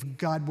me, if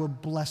God will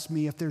bless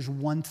me, if there's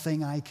one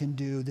thing I can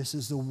do, this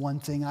is the one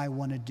thing I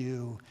want to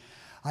do.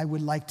 I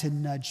would like to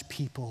nudge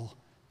people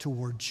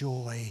toward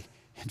joy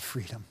and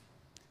freedom.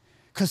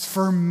 Because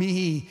for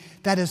me,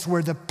 that is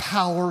where the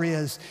power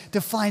is,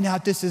 to find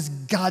out this is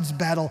God's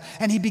battle,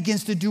 and He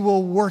begins to do a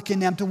work in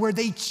them to where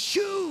they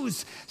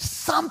choose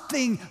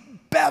something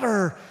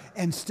better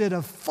instead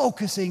of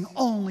focusing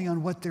only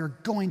on what they're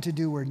going to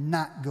do or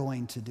not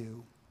going to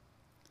do.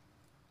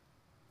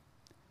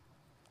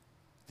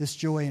 This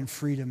joy and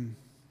freedom,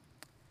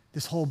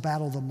 this whole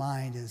battle of the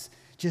mind is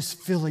just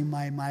filling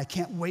my mind. I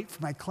can't wait for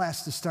my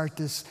class to start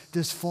this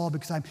fall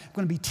because I'm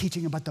going to be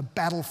teaching about the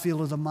battlefield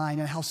of the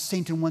mind and how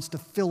Satan wants to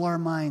fill our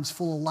minds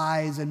full of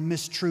lies and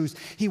mistruths.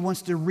 He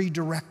wants to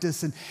redirect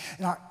us. And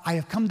I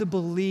have come to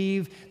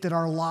believe that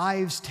our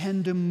lives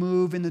tend to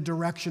move in the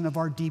direction of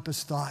our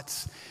deepest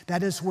thoughts.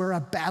 That is where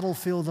a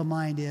battlefield of the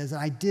mind is. And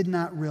I did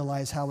not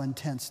realize how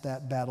intense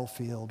that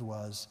battlefield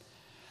was.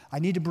 I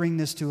need to bring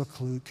this to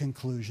a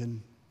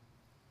conclusion.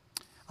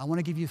 I want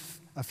to give you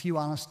a few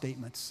honest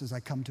statements as I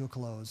come to a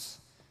close.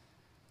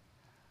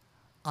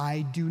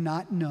 I do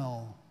not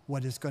know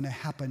what is going to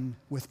happen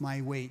with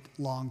my weight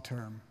long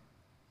term.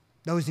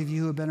 Those of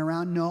you who have been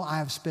around know I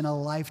have spent a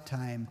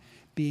lifetime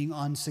being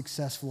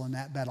unsuccessful in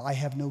that battle. I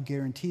have no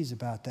guarantees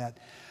about that.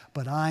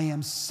 But I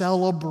am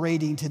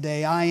celebrating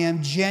today. I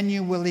am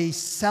genuinely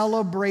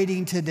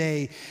celebrating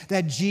today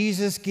that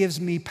Jesus gives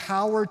me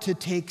power to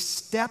take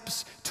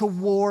steps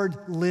toward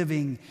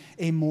living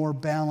a more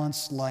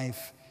balanced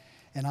life.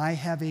 And I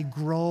have a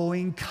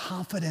growing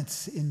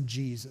confidence in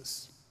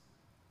Jesus.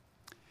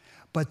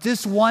 But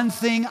this one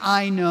thing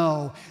I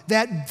know,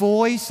 that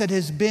voice that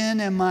has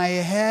been in my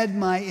head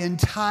my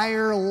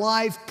entire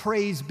life,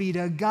 praise be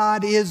to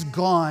God, is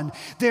gone.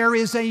 There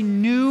is a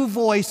new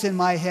voice in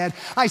my head.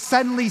 I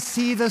suddenly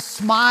see the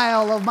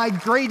smile of my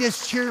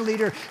greatest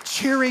cheerleader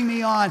cheering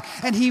me on.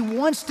 And he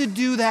wants to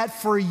do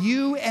that for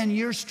you and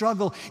your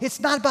struggle.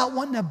 It's not about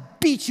wanting to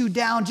beat you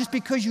down just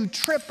because you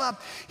trip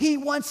up. He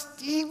wants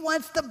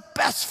the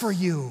best for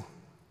you.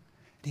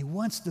 He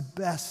wants the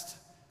best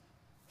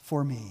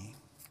for me.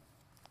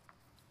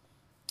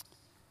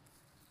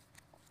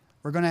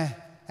 We're going to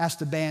ask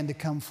the band to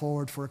come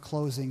forward for a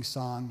closing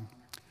song.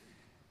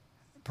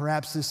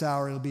 Perhaps this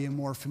hour it'll be a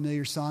more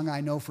familiar song.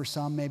 I know for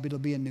some, maybe it'll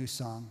be a new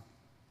song.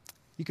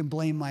 You can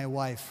blame my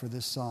wife for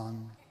this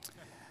song.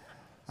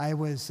 I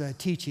was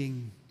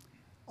teaching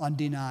on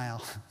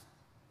denial.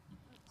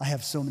 I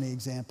have so many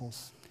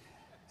examples.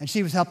 And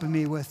she was helping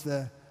me with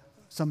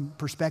some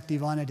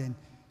perspective on it. And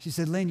she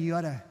said, Lynn, you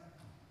ought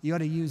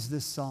to use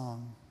this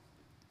song.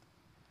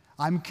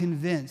 I'm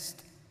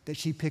convinced that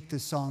she picked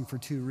this song for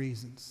two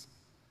reasons.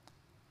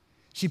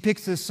 She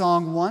picked this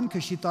song, one,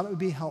 because she thought it would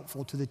be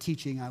helpful to the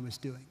teaching I was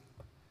doing.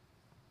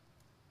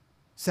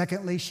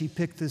 Secondly, she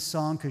picked this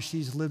song because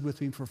she's lived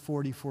with me for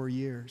 44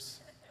 years.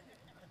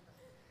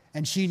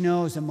 And she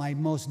knows in my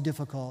most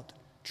difficult,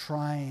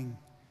 trying,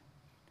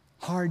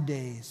 hard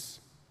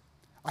days,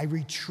 I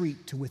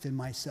retreat to within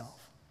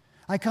myself.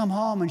 I come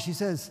home and she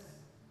says,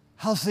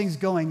 how's things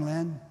going,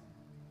 Lynn?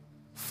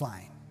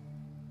 Fine.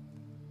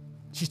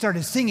 She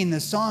started singing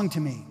this song to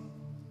me.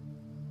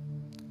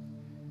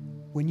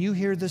 When you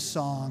hear this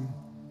song,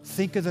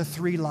 think of the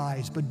three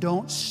lies, but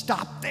don't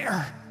stop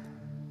there.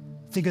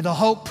 Think of the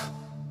hope.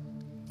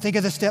 Think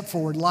of the step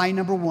forward. Lie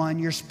number one,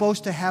 you're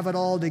supposed to have it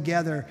all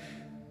together.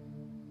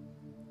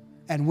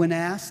 And when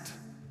asked,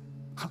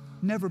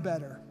 never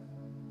better.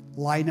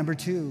 Lie number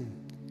two,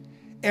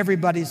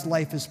 everybody's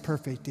life is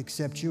perfect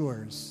except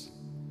yours.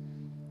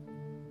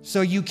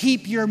 So you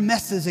keep your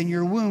messes and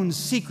your wounds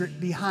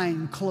secret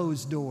behind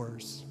closed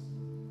doors.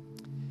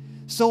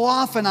 So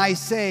often I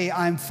say,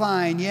 I'm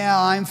fine. Yeah,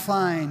 I'm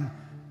fine.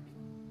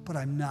 But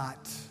I'm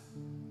not.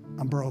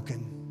 I'm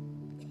broken.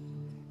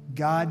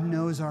 God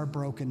knows our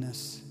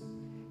brokenness.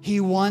 He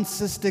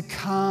wants us to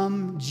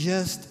come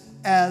just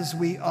as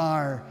we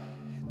are.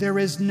 There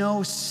is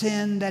no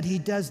sin that he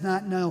does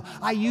not know.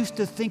 I used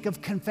to think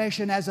of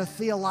confession as a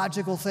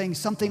theological thing,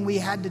 something we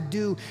had to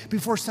do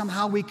before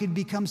somehow we could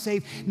become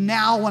saved.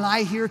 Now when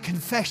I hear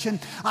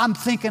confession, I'm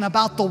thinking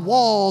about the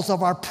walls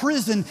of our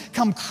prison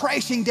come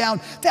crashing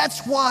down.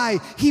 That's why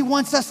he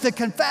wants us to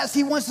confess.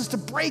 He wants us to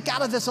break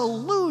out of this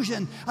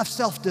illusion of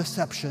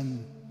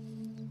self-deception.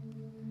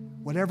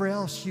 Whatever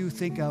else you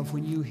think of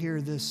when you hear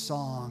this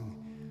song,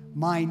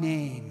 my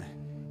name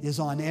is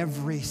on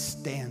every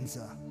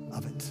stanza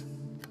of it.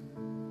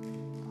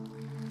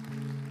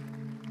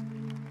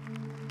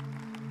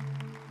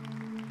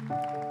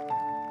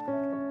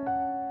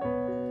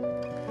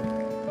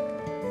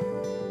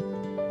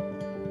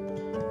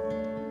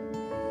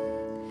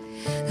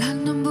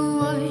 Line number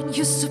one,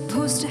 you're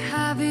supposed to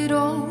have it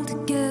all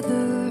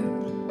together.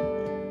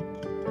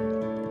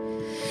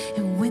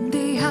 And when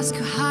they ask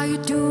you how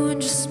you're doing,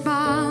 just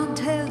smile and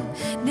tell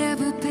them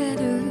never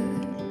better.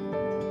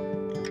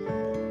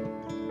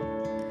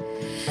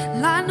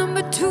 Line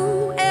number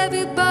two,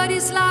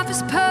 everybody's life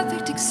is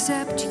perfect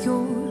except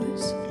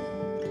yours.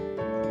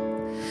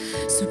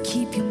 So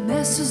keep your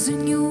messes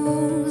and your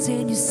wounds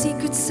and your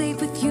secrets safe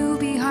with you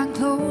behind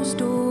closed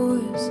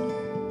doors.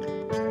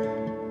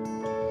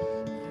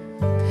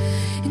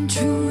 And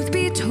truth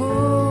be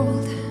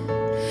told,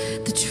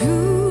 the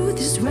truth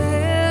is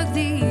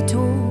rarely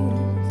told.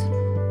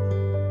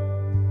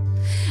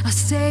 I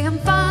say I'm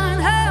fine,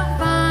 hey I'm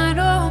fine,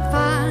 oh I'm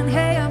fine,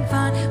 hey I'm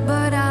fine,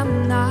 but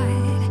I'm not.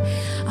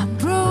 I'm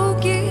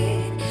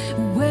broken.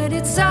 When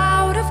it's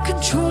out of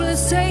control, I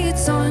say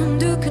it's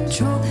under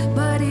control,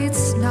 but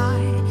it's not.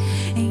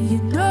 And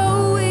you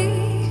know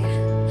it.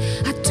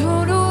 I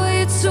don't know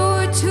it's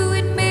hard to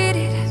admit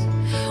it,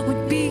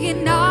 when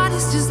being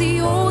honest is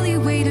the only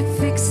way to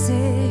fix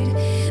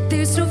it.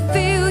 There's no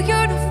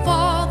failure to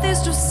fall,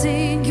 there's no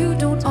sin you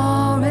don't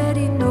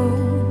already know.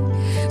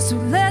 So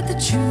let the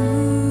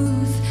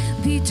truth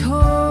be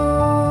told.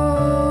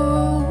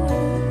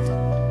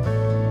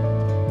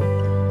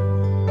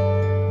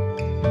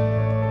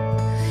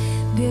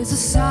 There's a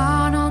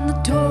sign on the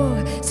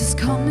door, says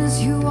come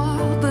as you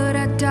are, but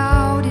I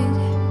doubt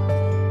it.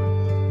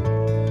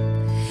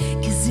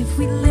 Cause if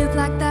we lived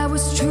like that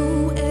was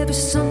true, every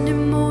Sunday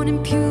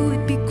morning pew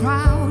would be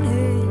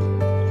crowded.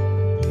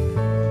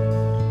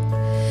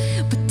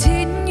 But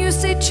didn't you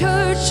say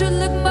church should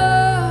look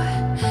more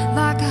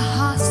like a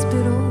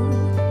hospital?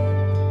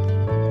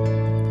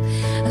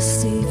 A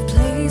safe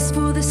place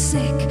for the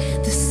sick,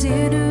 the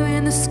sinner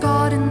and the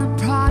scarred and the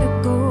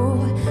prodigal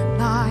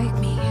like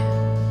me.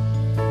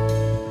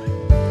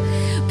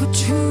 But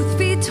truth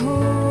be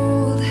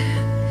told,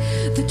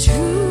 the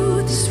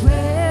truth is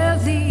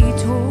rarely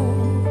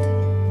told.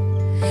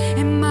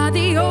 Am I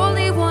the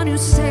only one who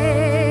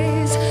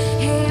says,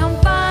 hey I'm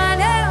fine,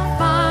 hey I'm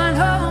fine,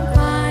 oh I'm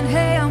fine,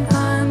 hey I'm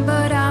fine,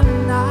 but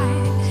I'm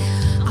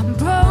not. I'm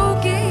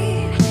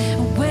broken.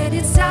 And when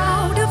it's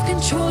out of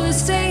control, I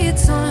say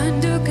it's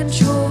under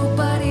control,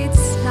 but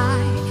it's not.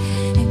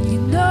 And you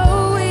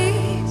know it.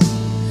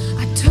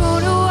 I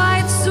don't know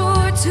why it's so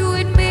hard to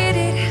admit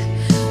it,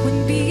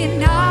 when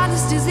being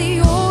honest is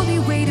the only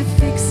way to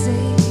fix it.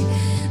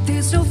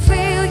 There's no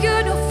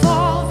failure, no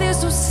fall,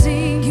 there's no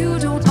sin you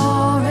don't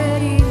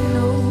already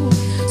know.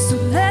 So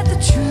let the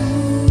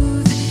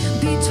truth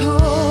be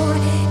told.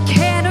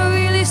 Can I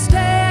really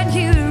stand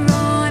here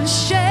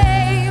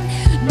unashamed,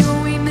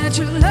 knowing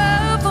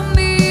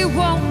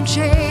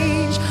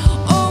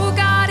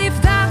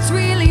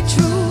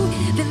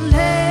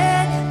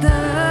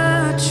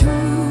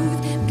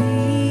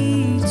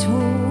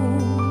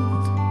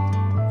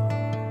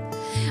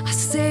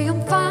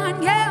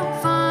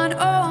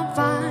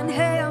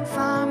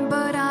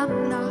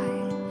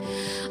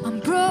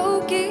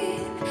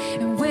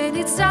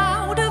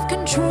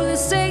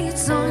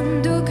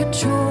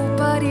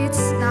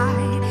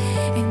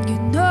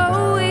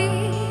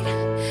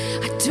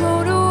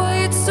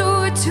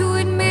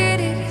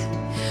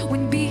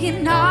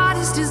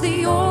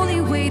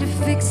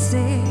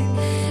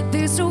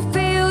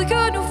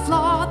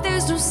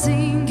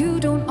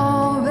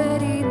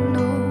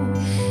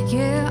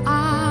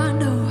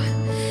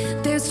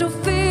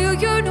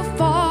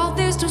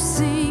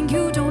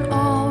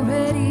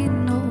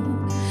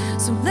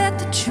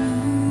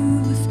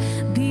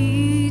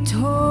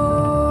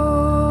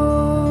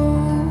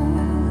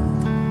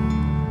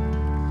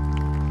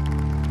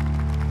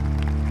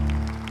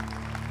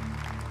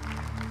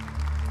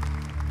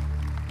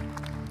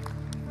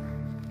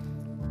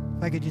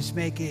If I could just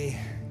make a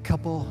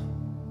couple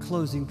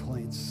closing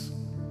points.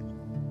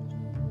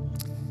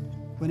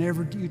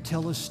 Whenever you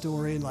tell a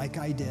story like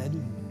I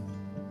did,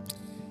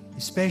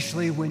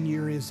 especially when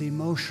you're as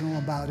emotional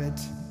about it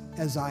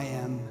as I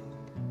am,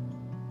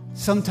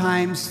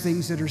 sometimes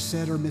things that are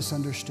said are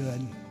misunderstood.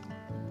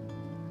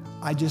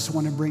 I just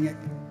want to bring it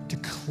to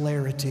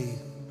clarity,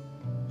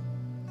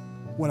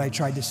 what I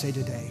tried to say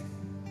today.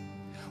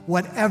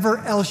 Whatever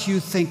else you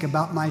think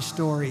about my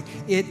story,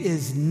 it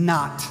is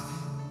not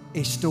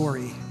a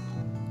story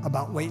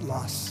about weight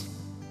loss.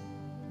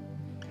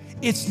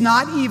 It's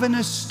not even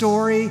a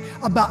story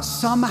about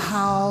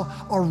somehow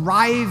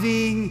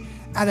arriving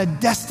at a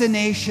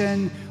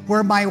destination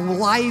where my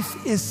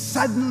life is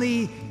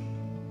suddenly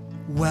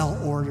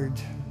well-ordered.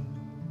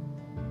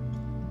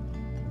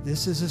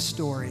 This is a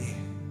story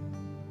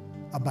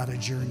about a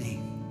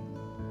journey.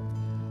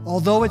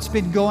 Although it's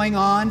been going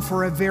on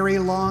for a very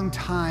long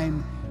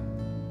time,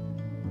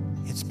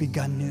 it's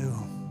begun new.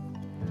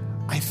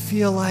 I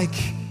feel like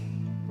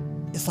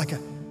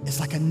it's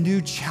like a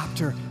new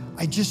chapter.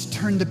 I just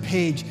turned the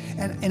page,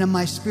 and in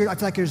my spirit, I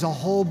feel like there's a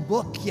whole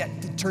book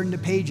yet to turn the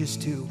pages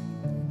to.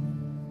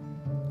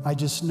 I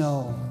just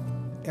know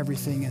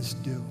everything is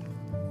due.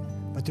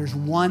 But there's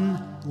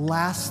one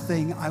last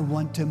thing I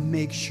want to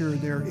make sure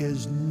there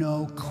is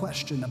no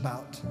question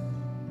about.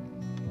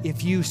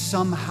 If you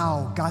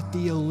somehow got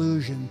the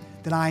illusion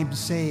that I'm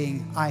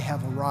saying I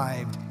have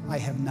arrived, I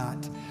have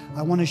not.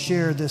 I want to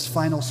share this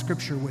final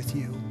scripture with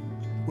you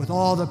with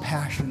all the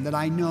passion that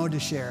I know to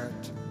share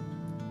it.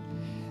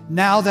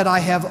 Now that I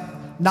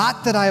have,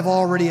 not that I've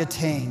already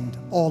attained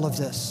all of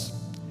this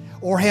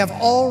or have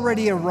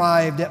already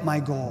arrived at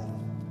my goal,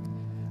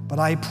 but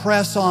I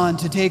press on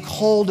to take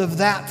hold of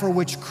that for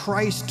which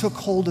Christ took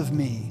hold of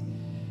me.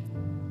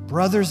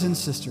 Brothers and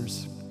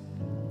sisters,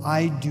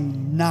 I do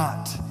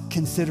not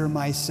consider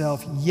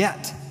myself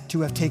yet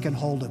to have taken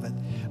hold of it,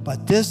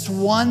 but this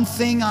one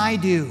thing I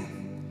do,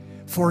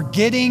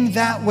 forgetting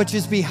that which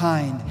is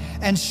behind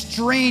and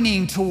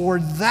straining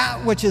toward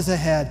that which is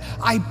ahead,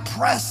 I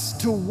press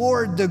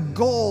toward the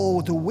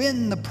goal to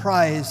win the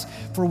prize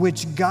for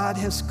which God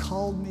has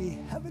called me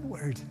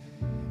heavenward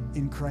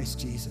in Christ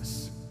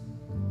Jesus.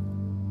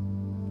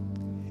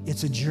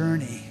 It's a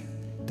journey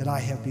that I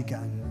have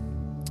begun.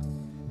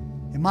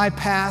 In my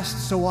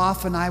past, so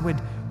often I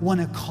would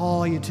want to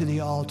call you to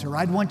the altar.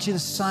 I'd want you to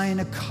sign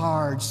a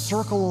card,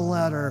 circle a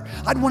letter.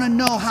 I'd want to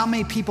know how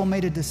many people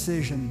made a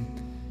decision.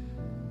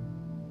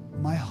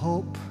 My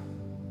hope,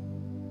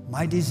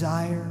 my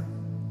desire,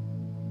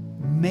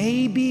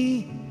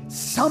 maybe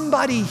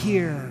somebody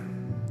here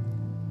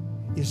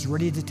is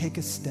ready to take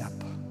a step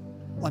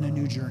on a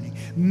new journey.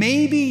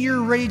 Maybe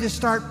you're ready to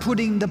start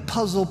putting the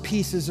puzzle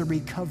pieces of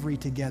recovery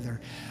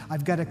together.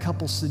 I've got a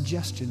couple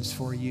suggestions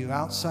for you.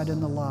 Outside in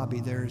the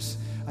lobby, there's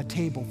a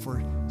table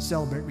for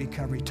Celebrate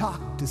Recovery.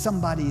 Talk to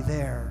somebody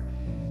there.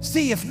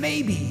 See if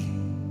maybe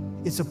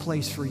it's a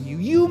place for you.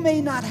 You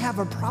may not have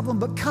a problem,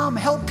 but come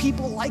help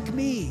people like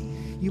me.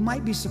 You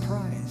might be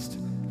surprised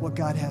what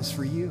God has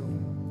for you.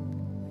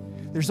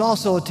 There's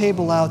also a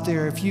table out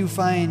there if you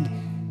find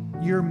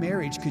your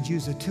marriage could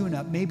use a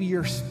tune-up. Maybe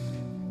you're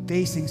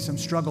facing some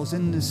struggles.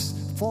 In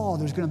this fall,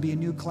 there's going to be a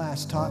new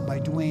class taught by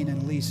Dwayne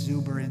and Lise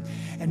Zuber,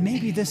 and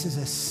maybe this is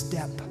a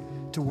step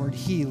toward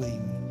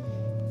healing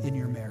in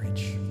your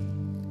marriage.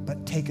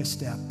 But take a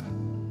step.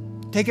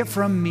 Take it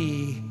from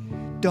me.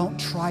 Don't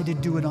try to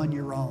do it on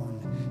your own.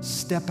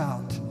 Step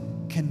out.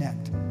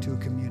 Connect to a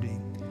community.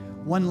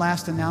 One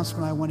last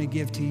announcement I want to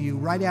give to you.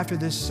 Right after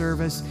this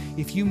service,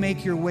 if you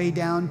make your way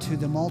down to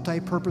the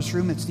multi-purpose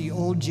room, it's the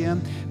old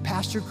gym,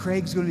 Pastor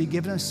Craig's going to be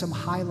giving us some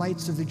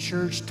highlights of the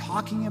church,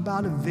 talking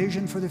about a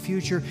vision for the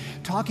future,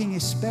 talking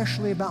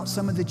especially about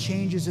some of the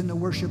changes in the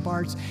worship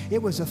arts.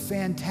 It was a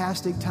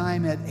fantastic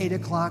time at 8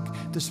 o'clock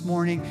this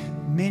morning.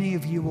 Many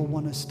of you will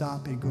want to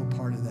stop and go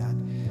part of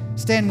that.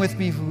 Stand with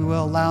me if you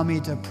will. Allow me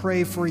to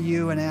pray for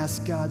you and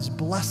ask God's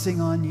blessing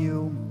on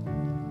you.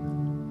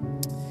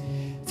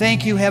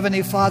 Thank you,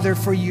 Heavenly Father,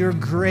 for your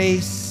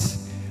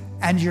grace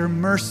and your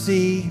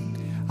mercy.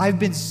 I've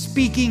been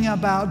speaking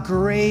about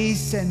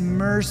grace and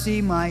mercy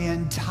my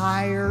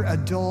entire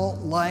adult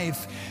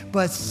life,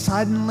 but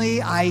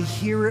suddenly I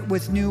hear it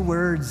with new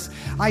words.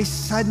 I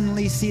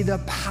suddenly see the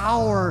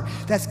power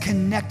that's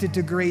connected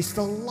to grace,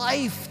 the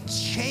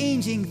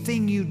life-changing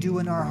thing you do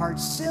in our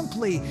hearts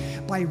simply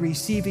by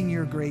receiving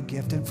your great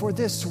gift. And for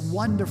this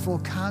wonderful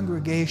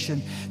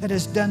congregation that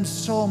has done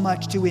so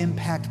much to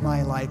impact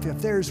my life, if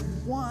there's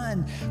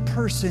one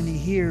person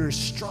here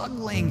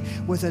struggling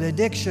with an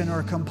addiction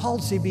or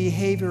compulsive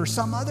behavior or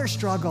some other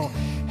struggle,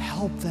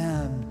 help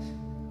them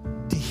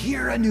to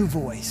hear a new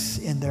voice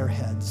in their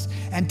heads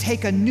and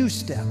take a new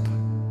step.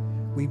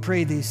 We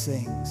pray these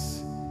things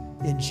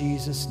in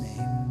Jesus' name.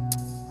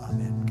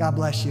 Amen. God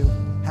bless you.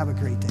 Have a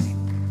great day.